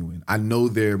who's genuine. I know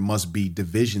there must be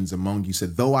divisions among you. He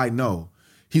said, though I know.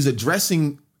 He's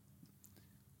addressing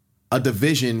a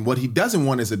division. What he doesn't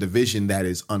want is a division that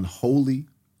is unholy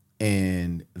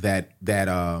and that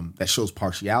shows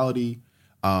partiality,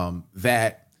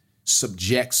 that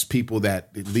subjects people, that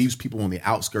it leaves people on the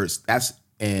outskirts. That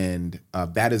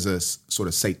is a sort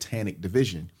of satanic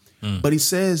division. But he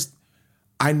says,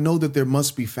 I know that there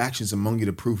must be factions among you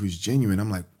to prove who's genuine. I'm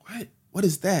like, what? What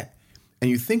is that? And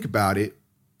you think about it,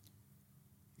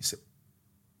 he said,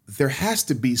 there has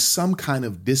to be some kind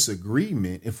of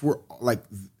disagreement. If we're like,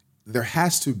 there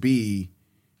has to be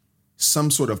some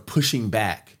sort of pushing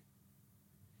back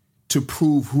to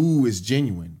prove who is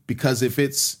genuine. Because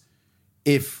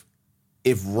if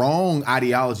wrong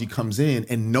ideology comes in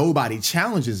and nobody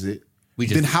challenges it,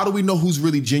 then how do we know who's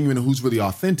really genuine and who's really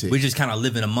authentic? We're just kind of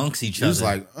living amongst each other. It's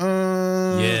like,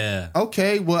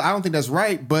 okay, well, I don't think that's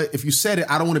right. But if you said it,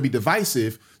 I don't want to be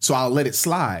divisive, so I'll let it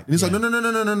slide. And it's like,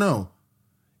 no.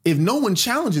 If no one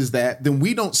challenges that, then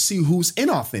we don't see who's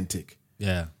inauthentic.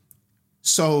 Yeah.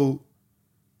 So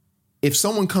if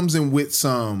someone comes in with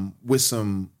some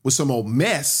old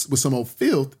mess, with some old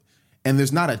filth, and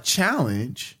there's not a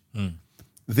challenge,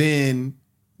 then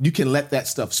you can let that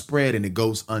stuff spread and it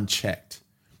goes unchecked.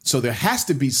 So there has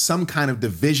to be some kind of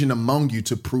division among you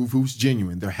to prove who's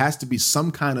genuine. There has to be some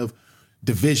kind of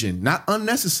division, not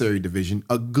unnecessary division,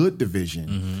 a good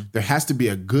division. There has to be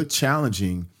a good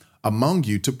challenging among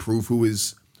you to prove who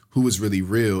is really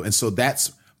real. And so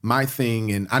that's my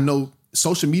thing. And I know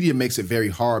social media makes it very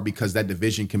hard because that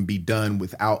division can be done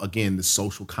without, again, the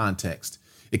social context.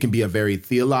 It can be a very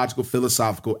theological,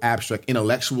 philosophical, abstract,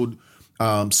 intellectual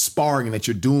sparring that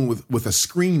you're doing with a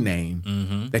screen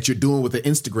name, that you're doing with an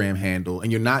Instagram handle,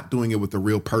 and you're not doing it with a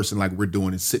real person like we're doing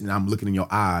and sitting, I'm looking in your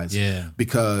eyes. Yeah.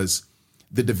 Because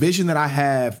the division that I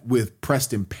have with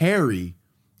Preston Perry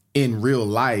in real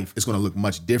life is going to look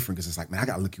much different, because it's like, man, I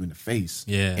got to look you in the face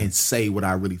and say what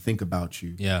I really think about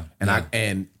you. Yeah.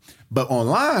 But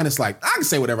online, it's like, I can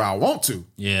say whatever I want to.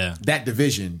 Yeah. That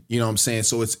division, you know what I'm saying?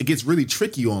 So it gets really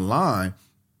tricky online.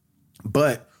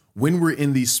 But when we're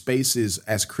in these spaces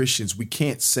as Christians, we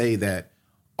can't say that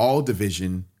all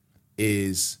division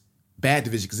is bad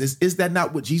division, because is that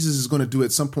not what Jesus is going to do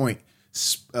at some point,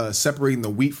 separating the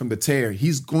wheat from the tare?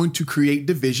 He's going to create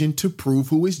division to prove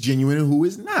who is genuine and who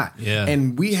is not. Yeah.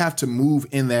 And we have to move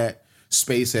in that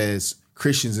space as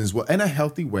Christians as well, in a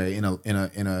healthy way, in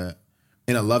a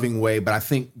loving way. But I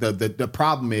think the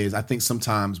problem is, I think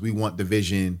sometimes we want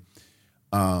division.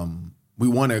 We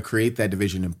want to create that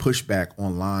division and push back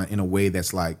online in a way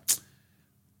that's like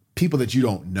people that you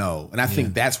don't know. And I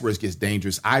think that's where it gets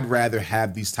dangerous. I'd rather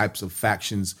have these types of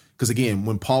factions, because again,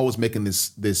 when Paul was making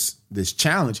this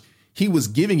challenge, he was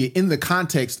giving it in the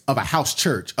context of a house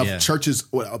church, of churches,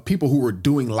 of people who were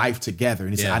doing life together.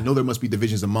 And he said, I know there must be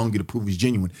divisions among you to prove he's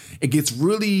genuine. It gets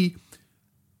really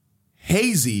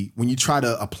hazy when you try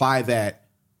to apply that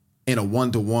in a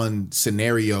one-to-one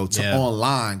scenario to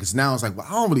online, because now it's like, well,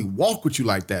 I don't really walk with you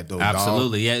like that, though.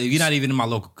 Absolutely. Dog. Yeah, you're not even in my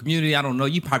local community. I don't know.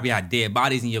 You probably had dead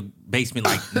bodies in your basement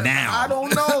like now. I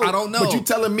don't know. I don't know. But you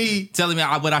telling me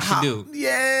what I should do.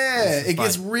 Yeah, it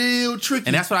gets real tricky.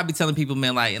 And that's what I be telling people,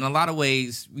 man. Like, in a lot of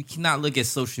ways, we cannot look at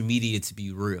social media to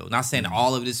be real. Not saying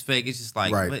all of it is fake. It's just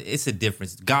like, but it's a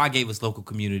difference. God gave us local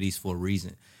communities for a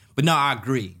reason. But no, I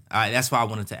agree. That's why I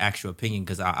wanted to ask your opinion,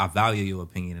 because I value your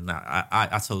opinion, and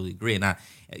I totally agree. And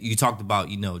you talked about,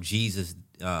 Jesus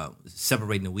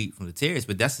separating the wheat from the tares,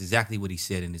 but that's exactly what he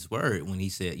said in his word when he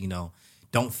said,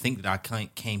 don't think that I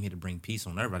came here to bring peace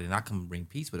on everybody. And I come to bring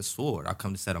peace with a sword. I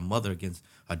come to set a mother against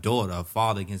her daughter, a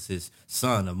father against his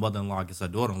son, a mother-in-law against her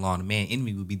daughter-in-law, and a man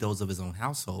enemy would be those of his own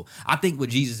household. I think what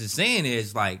Jesus is saying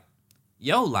is like,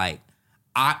 yo, like,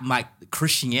 my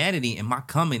Christianity and my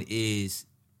coming is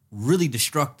really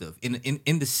destructive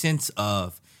in the sense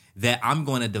of that I'm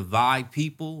going to divide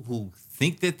people who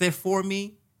think that they're for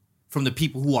me from the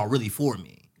people who are really for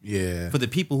me. Yeah. For the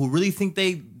people who really think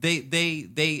they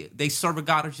serve a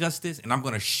God of justice, and I'm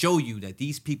going to show you that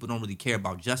these people don't really care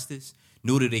about justice,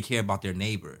 nor do they care about their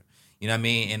neighbor. You know what I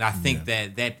mean? And I think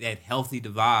that healthy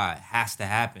divide has to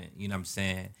happen. You know what I'm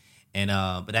saying? And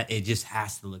but it just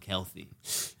has to look healthy.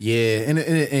 Yeah, and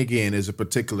again, there's a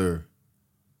particular.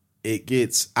 It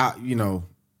gets out. You know,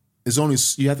 it's only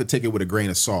you have to take it with a grain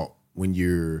of salt when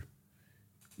you're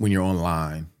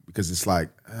online. Because it's like,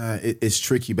 it's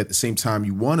tricky, but at the same time,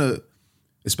 you want to,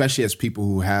 especially as people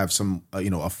who have some,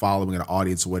 a following, an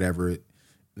audience or whatever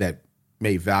that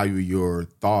may value your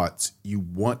thoughts, you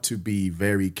want to be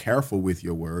very careful with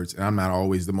your words. And I'm not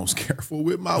always the most careful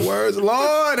with my words.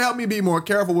 Lord, help me be more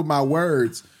careful with my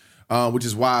words, which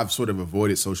is why I've sort of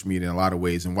avoided social media in a lot of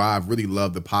ways and why I've really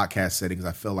loved the podcast setting because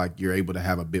I feel like you're able to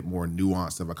have a bit more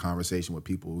nuanced of a conversation with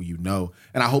people who you know.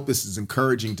 And I hope this is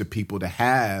encouraging to people to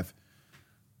have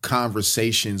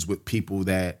conversations with people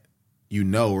that you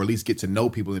know, or at least get to know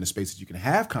people in a space that you can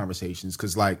have conversations.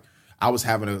 Because like I was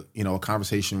having a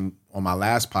conversation on my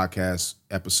last podcast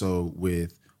episode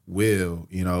with Will,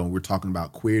 we're talking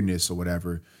about queerness or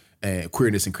whatever,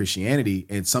 queerness and Christianity.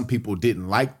 And some people didn't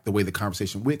like the way the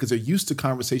conversation went because they're used to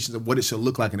conversations of what it should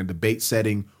look like in a debate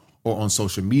setting or on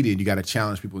social media. And you got to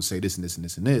challenge people and say this and this and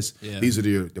this and this. Yeah. These are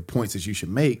the points that you should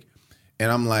make.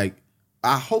 And I'm like,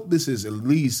 I hope this is at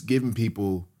least giving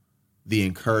people the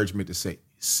encouragement to say,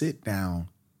 sit down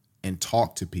and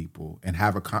talk to people and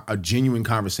have a genuine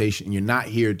conversation. And you're not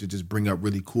here to just bring up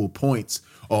really cool points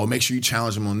or make sure you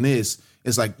challenge them on this.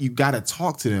 It's like, you got to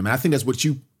talk to them. And I think that's what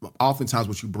you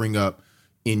bring up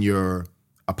in your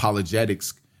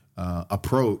apologetics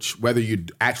approach, whether you're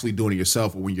actually doing it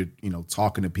yourself or when you're,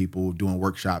 talking to people, doing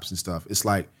workshops and stuff. It's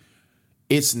like,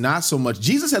 it's not so much.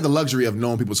 Jesus had the luxury of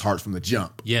knowing people's hearts from the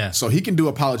jump. Yeah. So he can do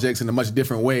apologetics in a much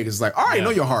different way. It's like, all right, know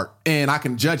your heart and I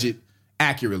can judge it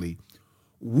accurately.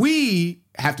 We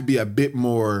have to be a bit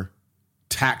more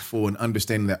tactful and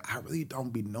understanding that I really don't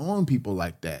be knowing people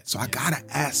like that. So I got to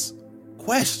ask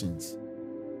questions.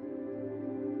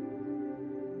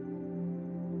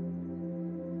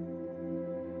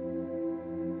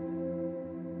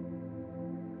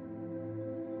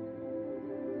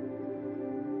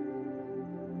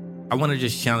 I want to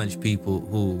just challenge people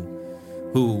who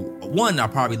one are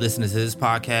probably listening to this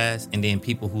podcast, and then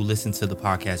people who listen to the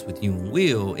podcast with you and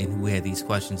Will, and who had these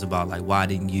questions about like, why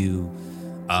didn't you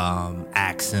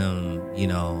ask him,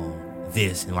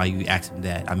 this, and why you ask him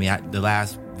that? I mean, the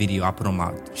last video I put on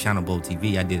my channel, Bold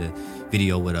TV, I did a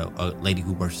video with a lady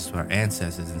who worships her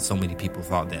ancestors, and so many people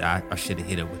thought that I should have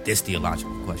hit her with this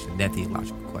theological question, that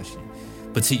theological question.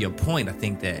 But to your point, I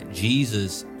think that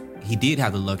Jesus, he did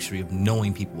have the luxury of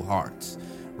knowing people's hearts,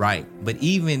 right? But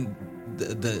even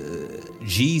the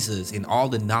Jesus and all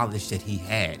the knowledge that he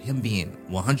had, him being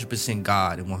 100%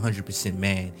 God and 100%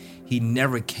 man, he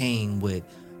never came with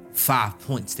 5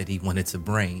 points that he wanted to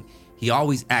bring. He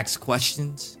always asked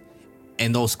questions,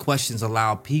 and those questions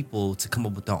allow people to come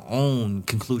up with their own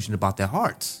conclusion about their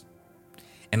hearts.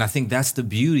 And I think that's the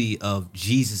beauty of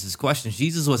Jesus's questions.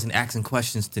 Jesus wasn't asking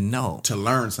questions to know, to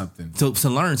learn something, to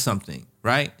learn something,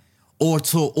 right? Or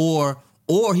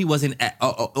he wasn't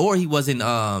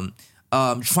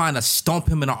trying to stomp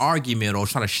him in an argument or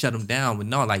trying to shut him down. But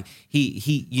no, like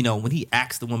he when he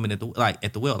asked the woman at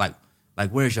the well, like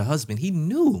where's your husband? He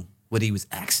knew what he was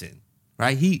asking,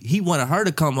 right? He wanted her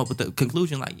to come up with the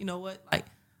conclusion, like, you know what, like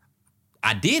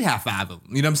I did have 5 of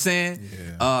them. You know what I'm saying?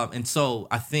 Yeah. And so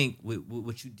I think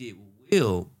what you did with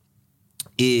Will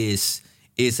is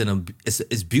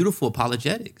beautiful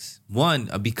apologetics. One,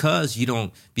 because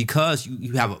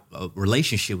you have a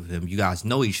relationship with him, you guys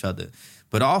know each other.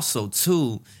 But also,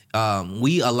 two,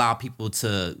 we allow people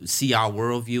to see our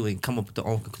worldview and come up with their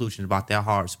own conclusions about their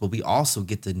hearts. But we also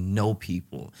get to know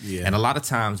people. Yeah. And a lot of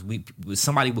times,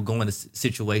 somebody will go in a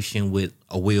situation with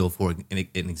a Will, for an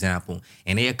example,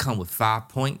 and they'll come with 5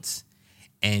 points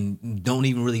and don't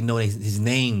even really know his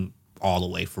name all the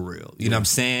way for real. You know what I'm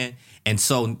saying? And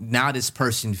so now this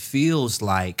person feels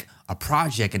like a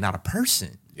project and not a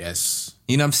person. Yes.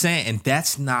 You know what I'm saying? And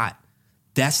that's not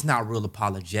real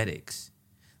apologetics.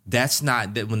 That's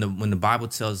not that when the Bible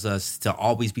tells us to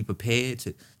always be prepared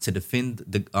to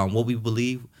defend what we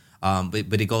believe.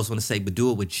 But it goes on to say, but do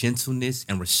it with gentleness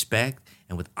and respect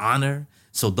and with honor,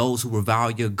 So those who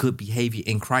revile your good behavior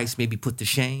in Christ may be put to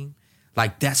shame.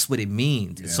 Like, that's what it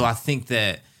means. Yeah. So I think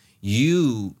that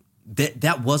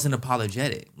that wasn't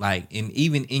apologetic. Like, and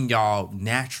even in y'all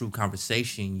natural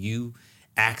conversation, you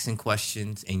asking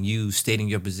questions and you stating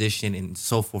your position and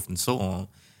so forth and so on,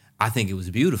 I think it was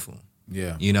beautiful.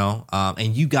 Yeah. You know,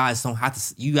 and you guys don't have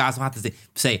to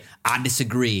say I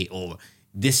disagree or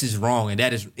this is wrong and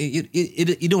that is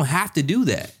you don't have to do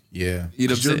that. Yeah. You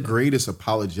know, your greatest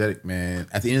apologetic, man,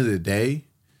 at the end of the day,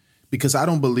 because I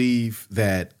don't believe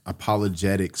that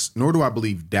apologetics, nor do I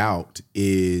believe doubt,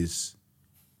 is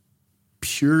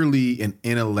purely an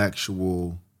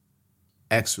intellectual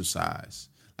exercise.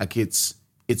 Like, it's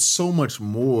so much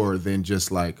more than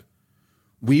just like,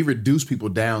 we reduce people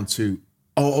down to,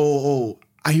 oh,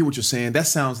 I hear what you're saying. That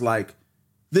sounds like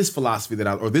this philosophy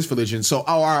or this religion. So,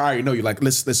 I already know you. Like,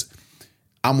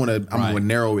 I'm gonna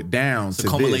narrow it down it's to a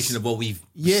culmination of what we've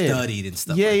studied and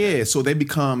stuff. Yeah. So they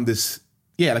become this,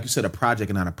 like you said, a project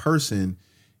and not a person.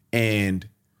 And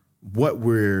what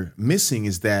we're missing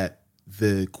is that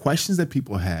the questions that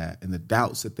people have and the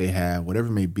doubts that they have, whatever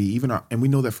it may be, and we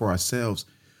know that for ourselves,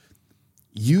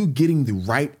 you getting the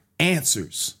right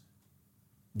answers,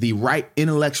 the right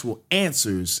intellectual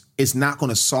answers, is not going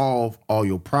to solve all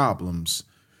your problems.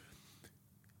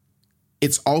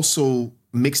 It's also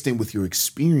mixed in with your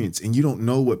experience, and you don't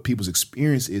know what people's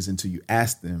experience is until you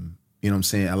ask them. You know what I'm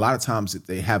saying? A lot of times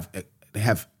they have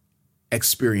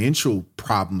experiential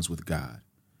problems with God.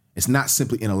 It's not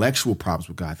simply intellectual problems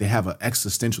with God. They have an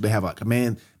existential, they have like,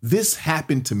 man, this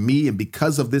happened to me, and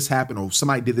because of this happened, or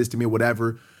somebody did this to me or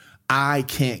whatever, I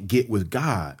can't get with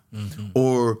God. Mm-hmm.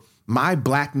 Or my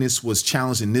blackness was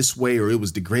challenged in this way, or it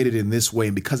was degraded in this way,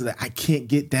 and because of that, I can't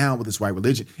get down with this white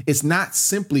religion. It's not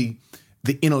simply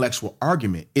the intellectual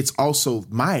argument. It's also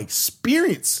my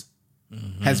experience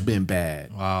has been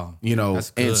bad. Wow. You know,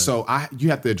 and so you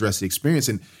have to address the experience.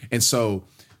 And so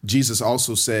Jesus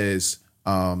also says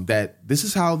that this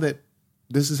is how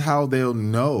they'll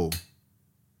know.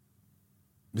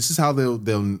 This is how they'll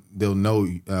know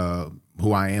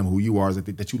who I am, who you are, is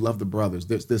that you love the brothers.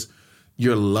 There's this,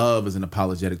 your love is an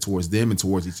apologetic towards them and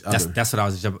towards each other. That's what I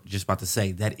was just about to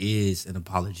say. That is an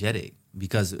apologetic,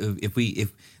 because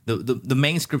if the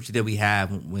main scripture that we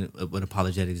have with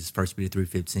apologetics is 1 Peter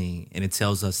 3:15, and it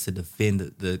tells us to defend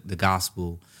the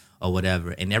gospel or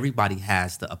whatever, and everybody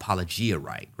has the apologia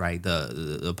right?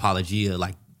 The apologia,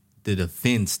 like the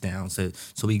defense down. So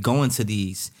we go into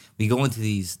these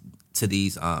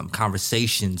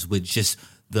conversations with just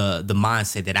the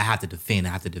mindset that I have to defend.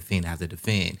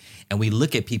 And we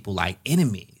look at people like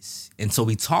enemies. And so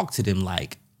we talk to them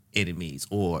like enemies,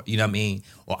 or, you know what I mean,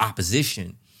 or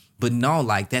opposition. But no,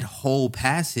 like, that whole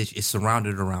passage is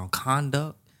surrounded around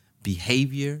conduct,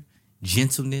 behavior,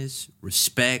 gentleness,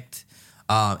 respect.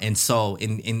 And so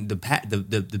in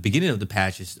the beginning of the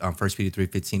passage, 1 Peter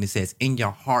 3:15, it says, in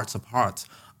your hearts of hearts,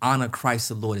 honor Christ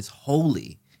the Lord as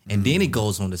holy. And then it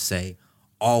goes on to say,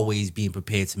 always being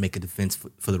prepared to make a defense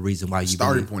for the reason why you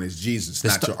starting point is Jesus,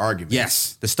 not your argument.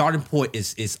 Yes, the starting point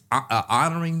is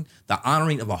honoring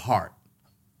of a heart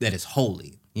that is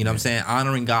holy. You know what I'm saying?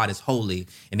 Honoring God is holy,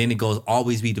 and then it goes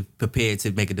always be prepared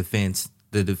to make a defense,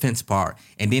 the defense part,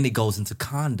 and then it goes into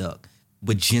conduct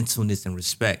with gentleness and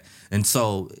respect. And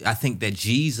so I think that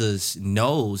Jesus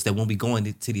knows that when we go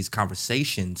into these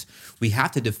conversations, we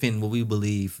have to defend what we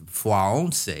believe for our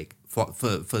own sake, for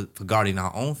guarding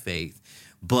our own faith.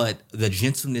 But the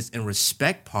gentleness and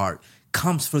respect part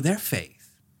comes for their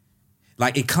faith.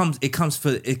 Like, it comes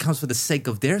for the sake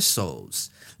of their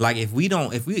souls. Like, if we go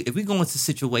into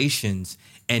situations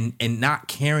and not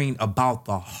caring about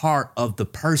the heart of the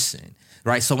person,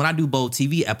 right? So when I do Bold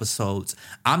TV episodes,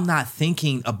 I'm not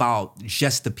thinking about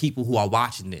just the people who are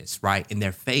watching this, right, in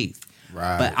their faith.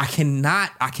 Right. But I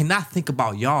cannot think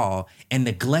about y'all and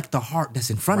neglect the heart that's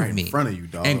in front of me. In front of you,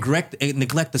 dog. And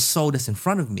neglect the soul that's in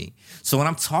front of me. So when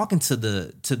I'm talking to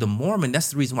the Mormon,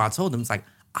 that's the reason why I told him, it's like,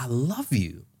 I love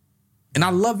you. And I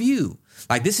love you.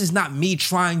 Like, this is not me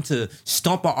trying to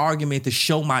stump an argument to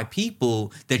show my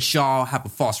people that y'all have a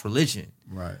false religion.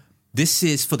 Right. This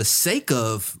is for the sake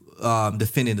of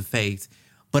defending the faith,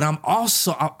 but I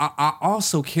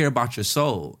also care about your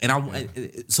soul.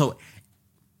 And so,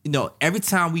 you know, every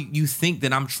time you think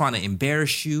that I'm trying to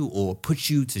embarrass you or put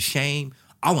you to shame,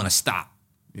 I want to stop.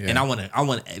 Yeah. And I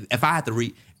want to, if I have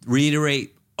to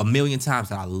reiterate a million times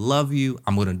that I love you,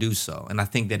 I'm going to do so. And I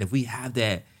think that if we have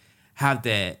that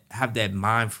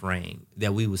mind frame,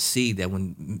 that we will see that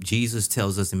when Jesus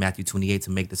tells us in Matthew 28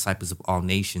 to make disciples of all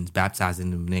nations,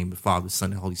 baptizing in the name of the Father,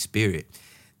 Son, and Holy Spirit,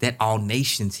 that all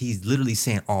nations, he's literally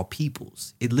saying all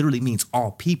peoples. It literally means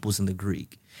all peoples in the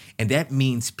Greek. And that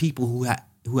means people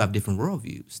who have different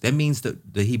worldviews. That means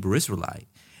the Hebrew Israelite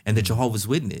and the Jehovah's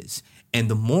Witness and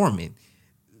the Mormon,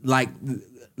 like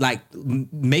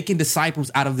making disciples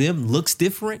out of them looks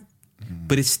different,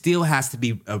 but it still has to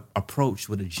be approached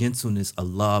with a gentleness, a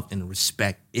love, and a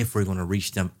respect if we're going to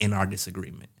reach them in our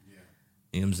disagreement.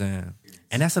 You know what I'm saying?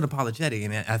 And that's an apologetic.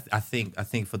 And I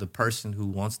think for the person who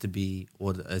wants to be,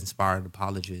 or the inspired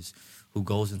apologist who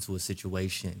goes into a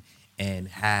situation and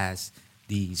has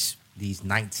these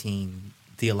 19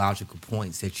 theological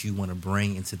points that you want to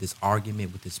bring into this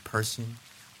argument with this person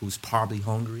who's probably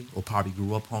hungry or probably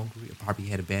grew up hungry or probably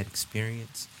had a bad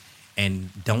experience and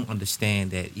don't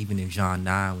understand that even in John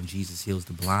 9 when Jesus heals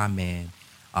the blind man,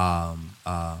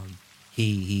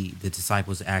 the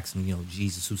disciples ask him,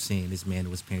 Jesus, who sinned, this man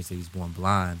or his parents that he was born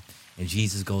blind? And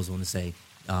Jesus goes on to say,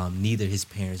 neither his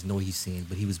parents nor he sinned,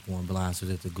 but he was born blind so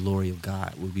that the glory of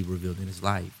God would be revealed in his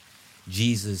life.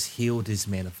 Jesus healed this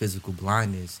man of physical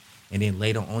blindness, and then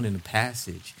later on in the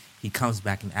passage, he comes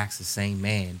back and asks the same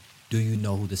man, do you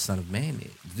know who the Son of Man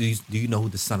is? Do you know who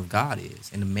the Son of God is?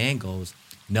 And the man goes,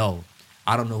 no,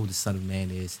 I don't know who the Son of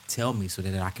Man is. Tell me so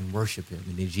that I can worship him.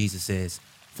 And then Jesus says,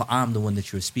 for I'm the one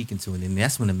that you're speaking to. And then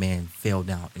that's when the man fell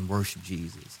down and worshiped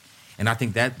Jesus. And I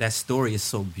think that story is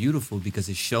so beautiful because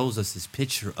it shows us this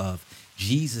picture of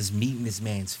Jesus meeting this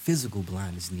man's physical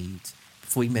blindness needs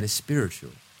before he met his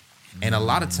spiritual. And a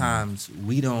lot of times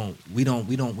we don't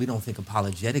think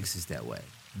apologetics is that way.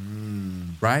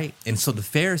 Right? And so the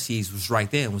Pharisees was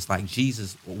right there and was like,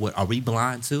 Jesus, what, are we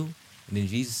blind too? And then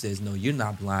Jesus says, no, you're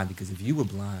not blind, because if you were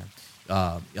blind,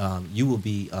 you will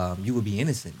be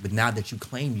innocent. But now that you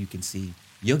claim you can see,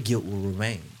 your guilt will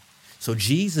remain. So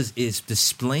Jesus is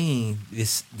displaying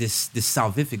this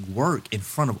salvific work in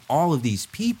front of all of these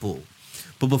people.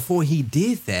 But before he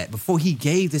did that, before he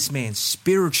gave this man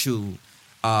spiritual,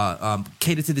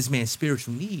 catered to this man's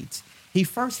spiritual needs, he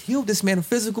first healed this man of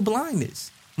physical blindness.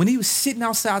 When he was sitting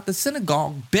outside the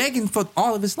synagogue begging for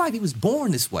all of his life, he was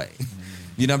born this way.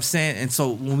 You know what I'm saying? And so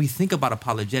when we think about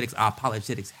apologetics, our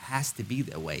apologetics has to be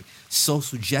that way.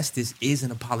 Social justice is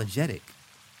an apologetic,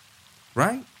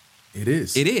 right? It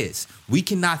is. It is. We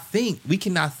cannot think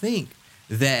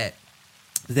that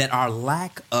our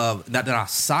lack of, that our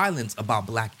silence about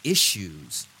black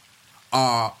issues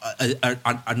are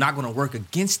not going to work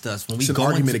against us when we go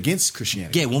argument against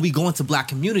Christianity. Yeah, when we go into black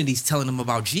communities telling them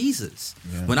about Jesus.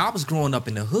 Yeah. When I was growing up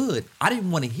in the hood, I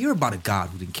didn't want to hear about a God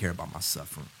who didn't care about my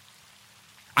suffering.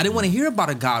 I didn't want to hear about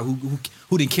a God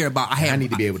who didn't care about. I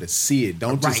need to be able to see it.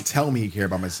 Don't just tell me he care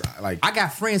about my. Like, I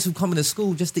got friends who come into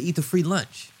school just to eat the free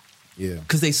lunch. Yeah,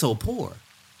 because they so poor.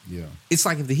 Yeah, it's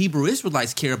like if the Hebrew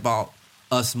Israelites care about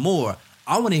us more,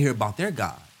 I want to hear about their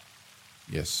God.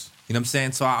 Yes. You know what I'm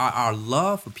saying? So our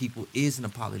love for people is an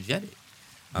apologetic.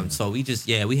 So we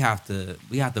have to,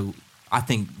 I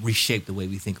think, reshape the way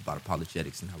we think about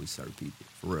apologetics and how we serve people,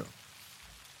 for real.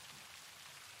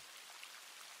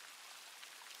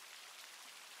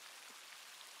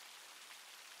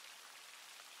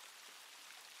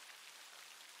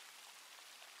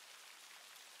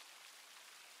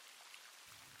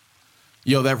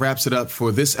 Yo, that wraps it up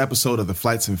for this episode of the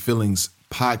Flights and Feelings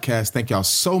podcast. Thank y'all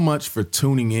so much for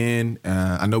tuning in.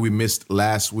 I know we missed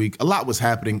last week. A lot was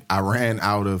happening. I ran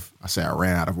out of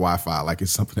Wi-Fi, like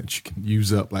it's something that you can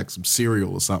use up like some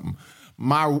cereal or something.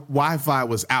 My Wi-Fi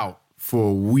was out for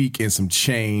a week and some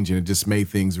change, and it just made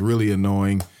things really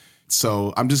annoying.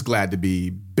 So I'm just glad to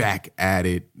be back at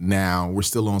it now. We're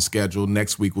still on schedule.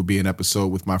 Next week will be an episode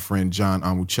with my friend John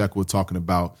Onwuchekwa talking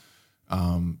about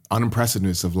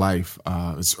unimpressiveness of life.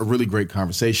 It's a really great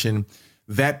conversation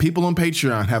that people on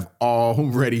Patreon have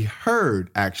already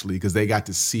heard, actually, because they got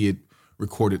to see it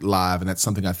recorded live. And that's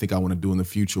something I think I want to do in the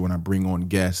future when I bring on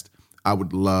guests. I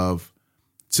would love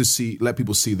to let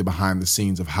people see the behind the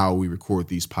scenes of how we record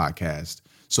these podcasts.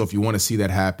 So if you want to see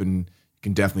that happen, you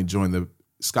can definitely join the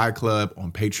Sky Club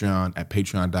on Patreon at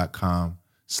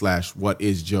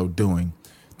patreon.com/whatisjoedoing.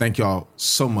 Thank y'all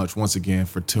so much once again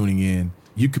for tuning in.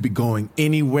 You could be going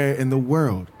anywhere in the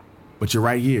world, but you're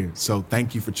right here. So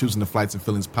thank you for choosing the Flights and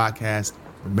Feelings podcast.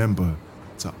 Remember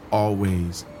to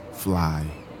always fly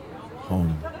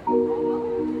home.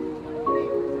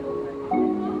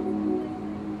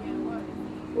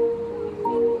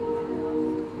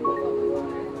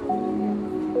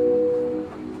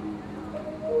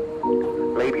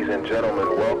 Ladies and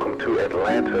gentlemen, welcome to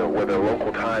Atlanta, where the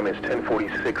local time is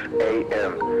 10:46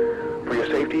 a.m. For your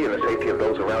safety and the safety of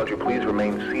those around you, please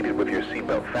remain seated with your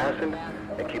seatbelt fastened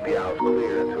and keep the aisles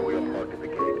clear until we are parked at the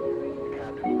gate. The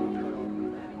captain will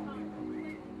turn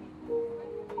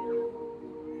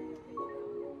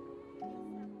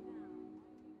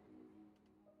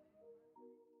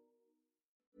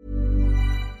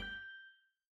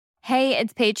Hey,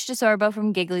 it's Paige DeSorbo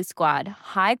from Giggly Squad.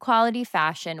 High quality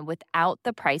fashion without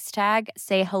the price tag.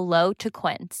 Say hello to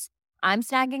Quince. I'm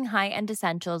snagging high-end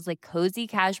essentials like cozy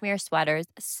cashmere sweaters,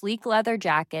 sleek leather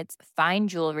jackets, fine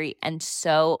jewelry, and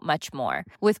so much more.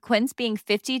 With Quince being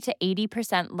 50 to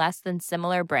 80% less than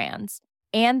similar brands.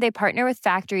 And they partner with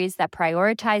factories that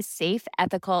prioritize safe,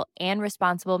 ethical, and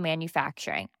responsible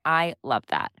manufacturing. I love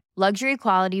that. Luxury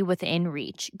quality within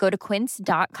reach. Go to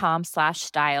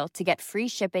quince.com/style to get free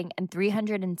shipping and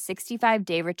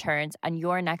 365-day returns on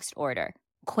your next order.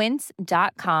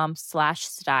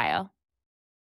 Quince.com/style.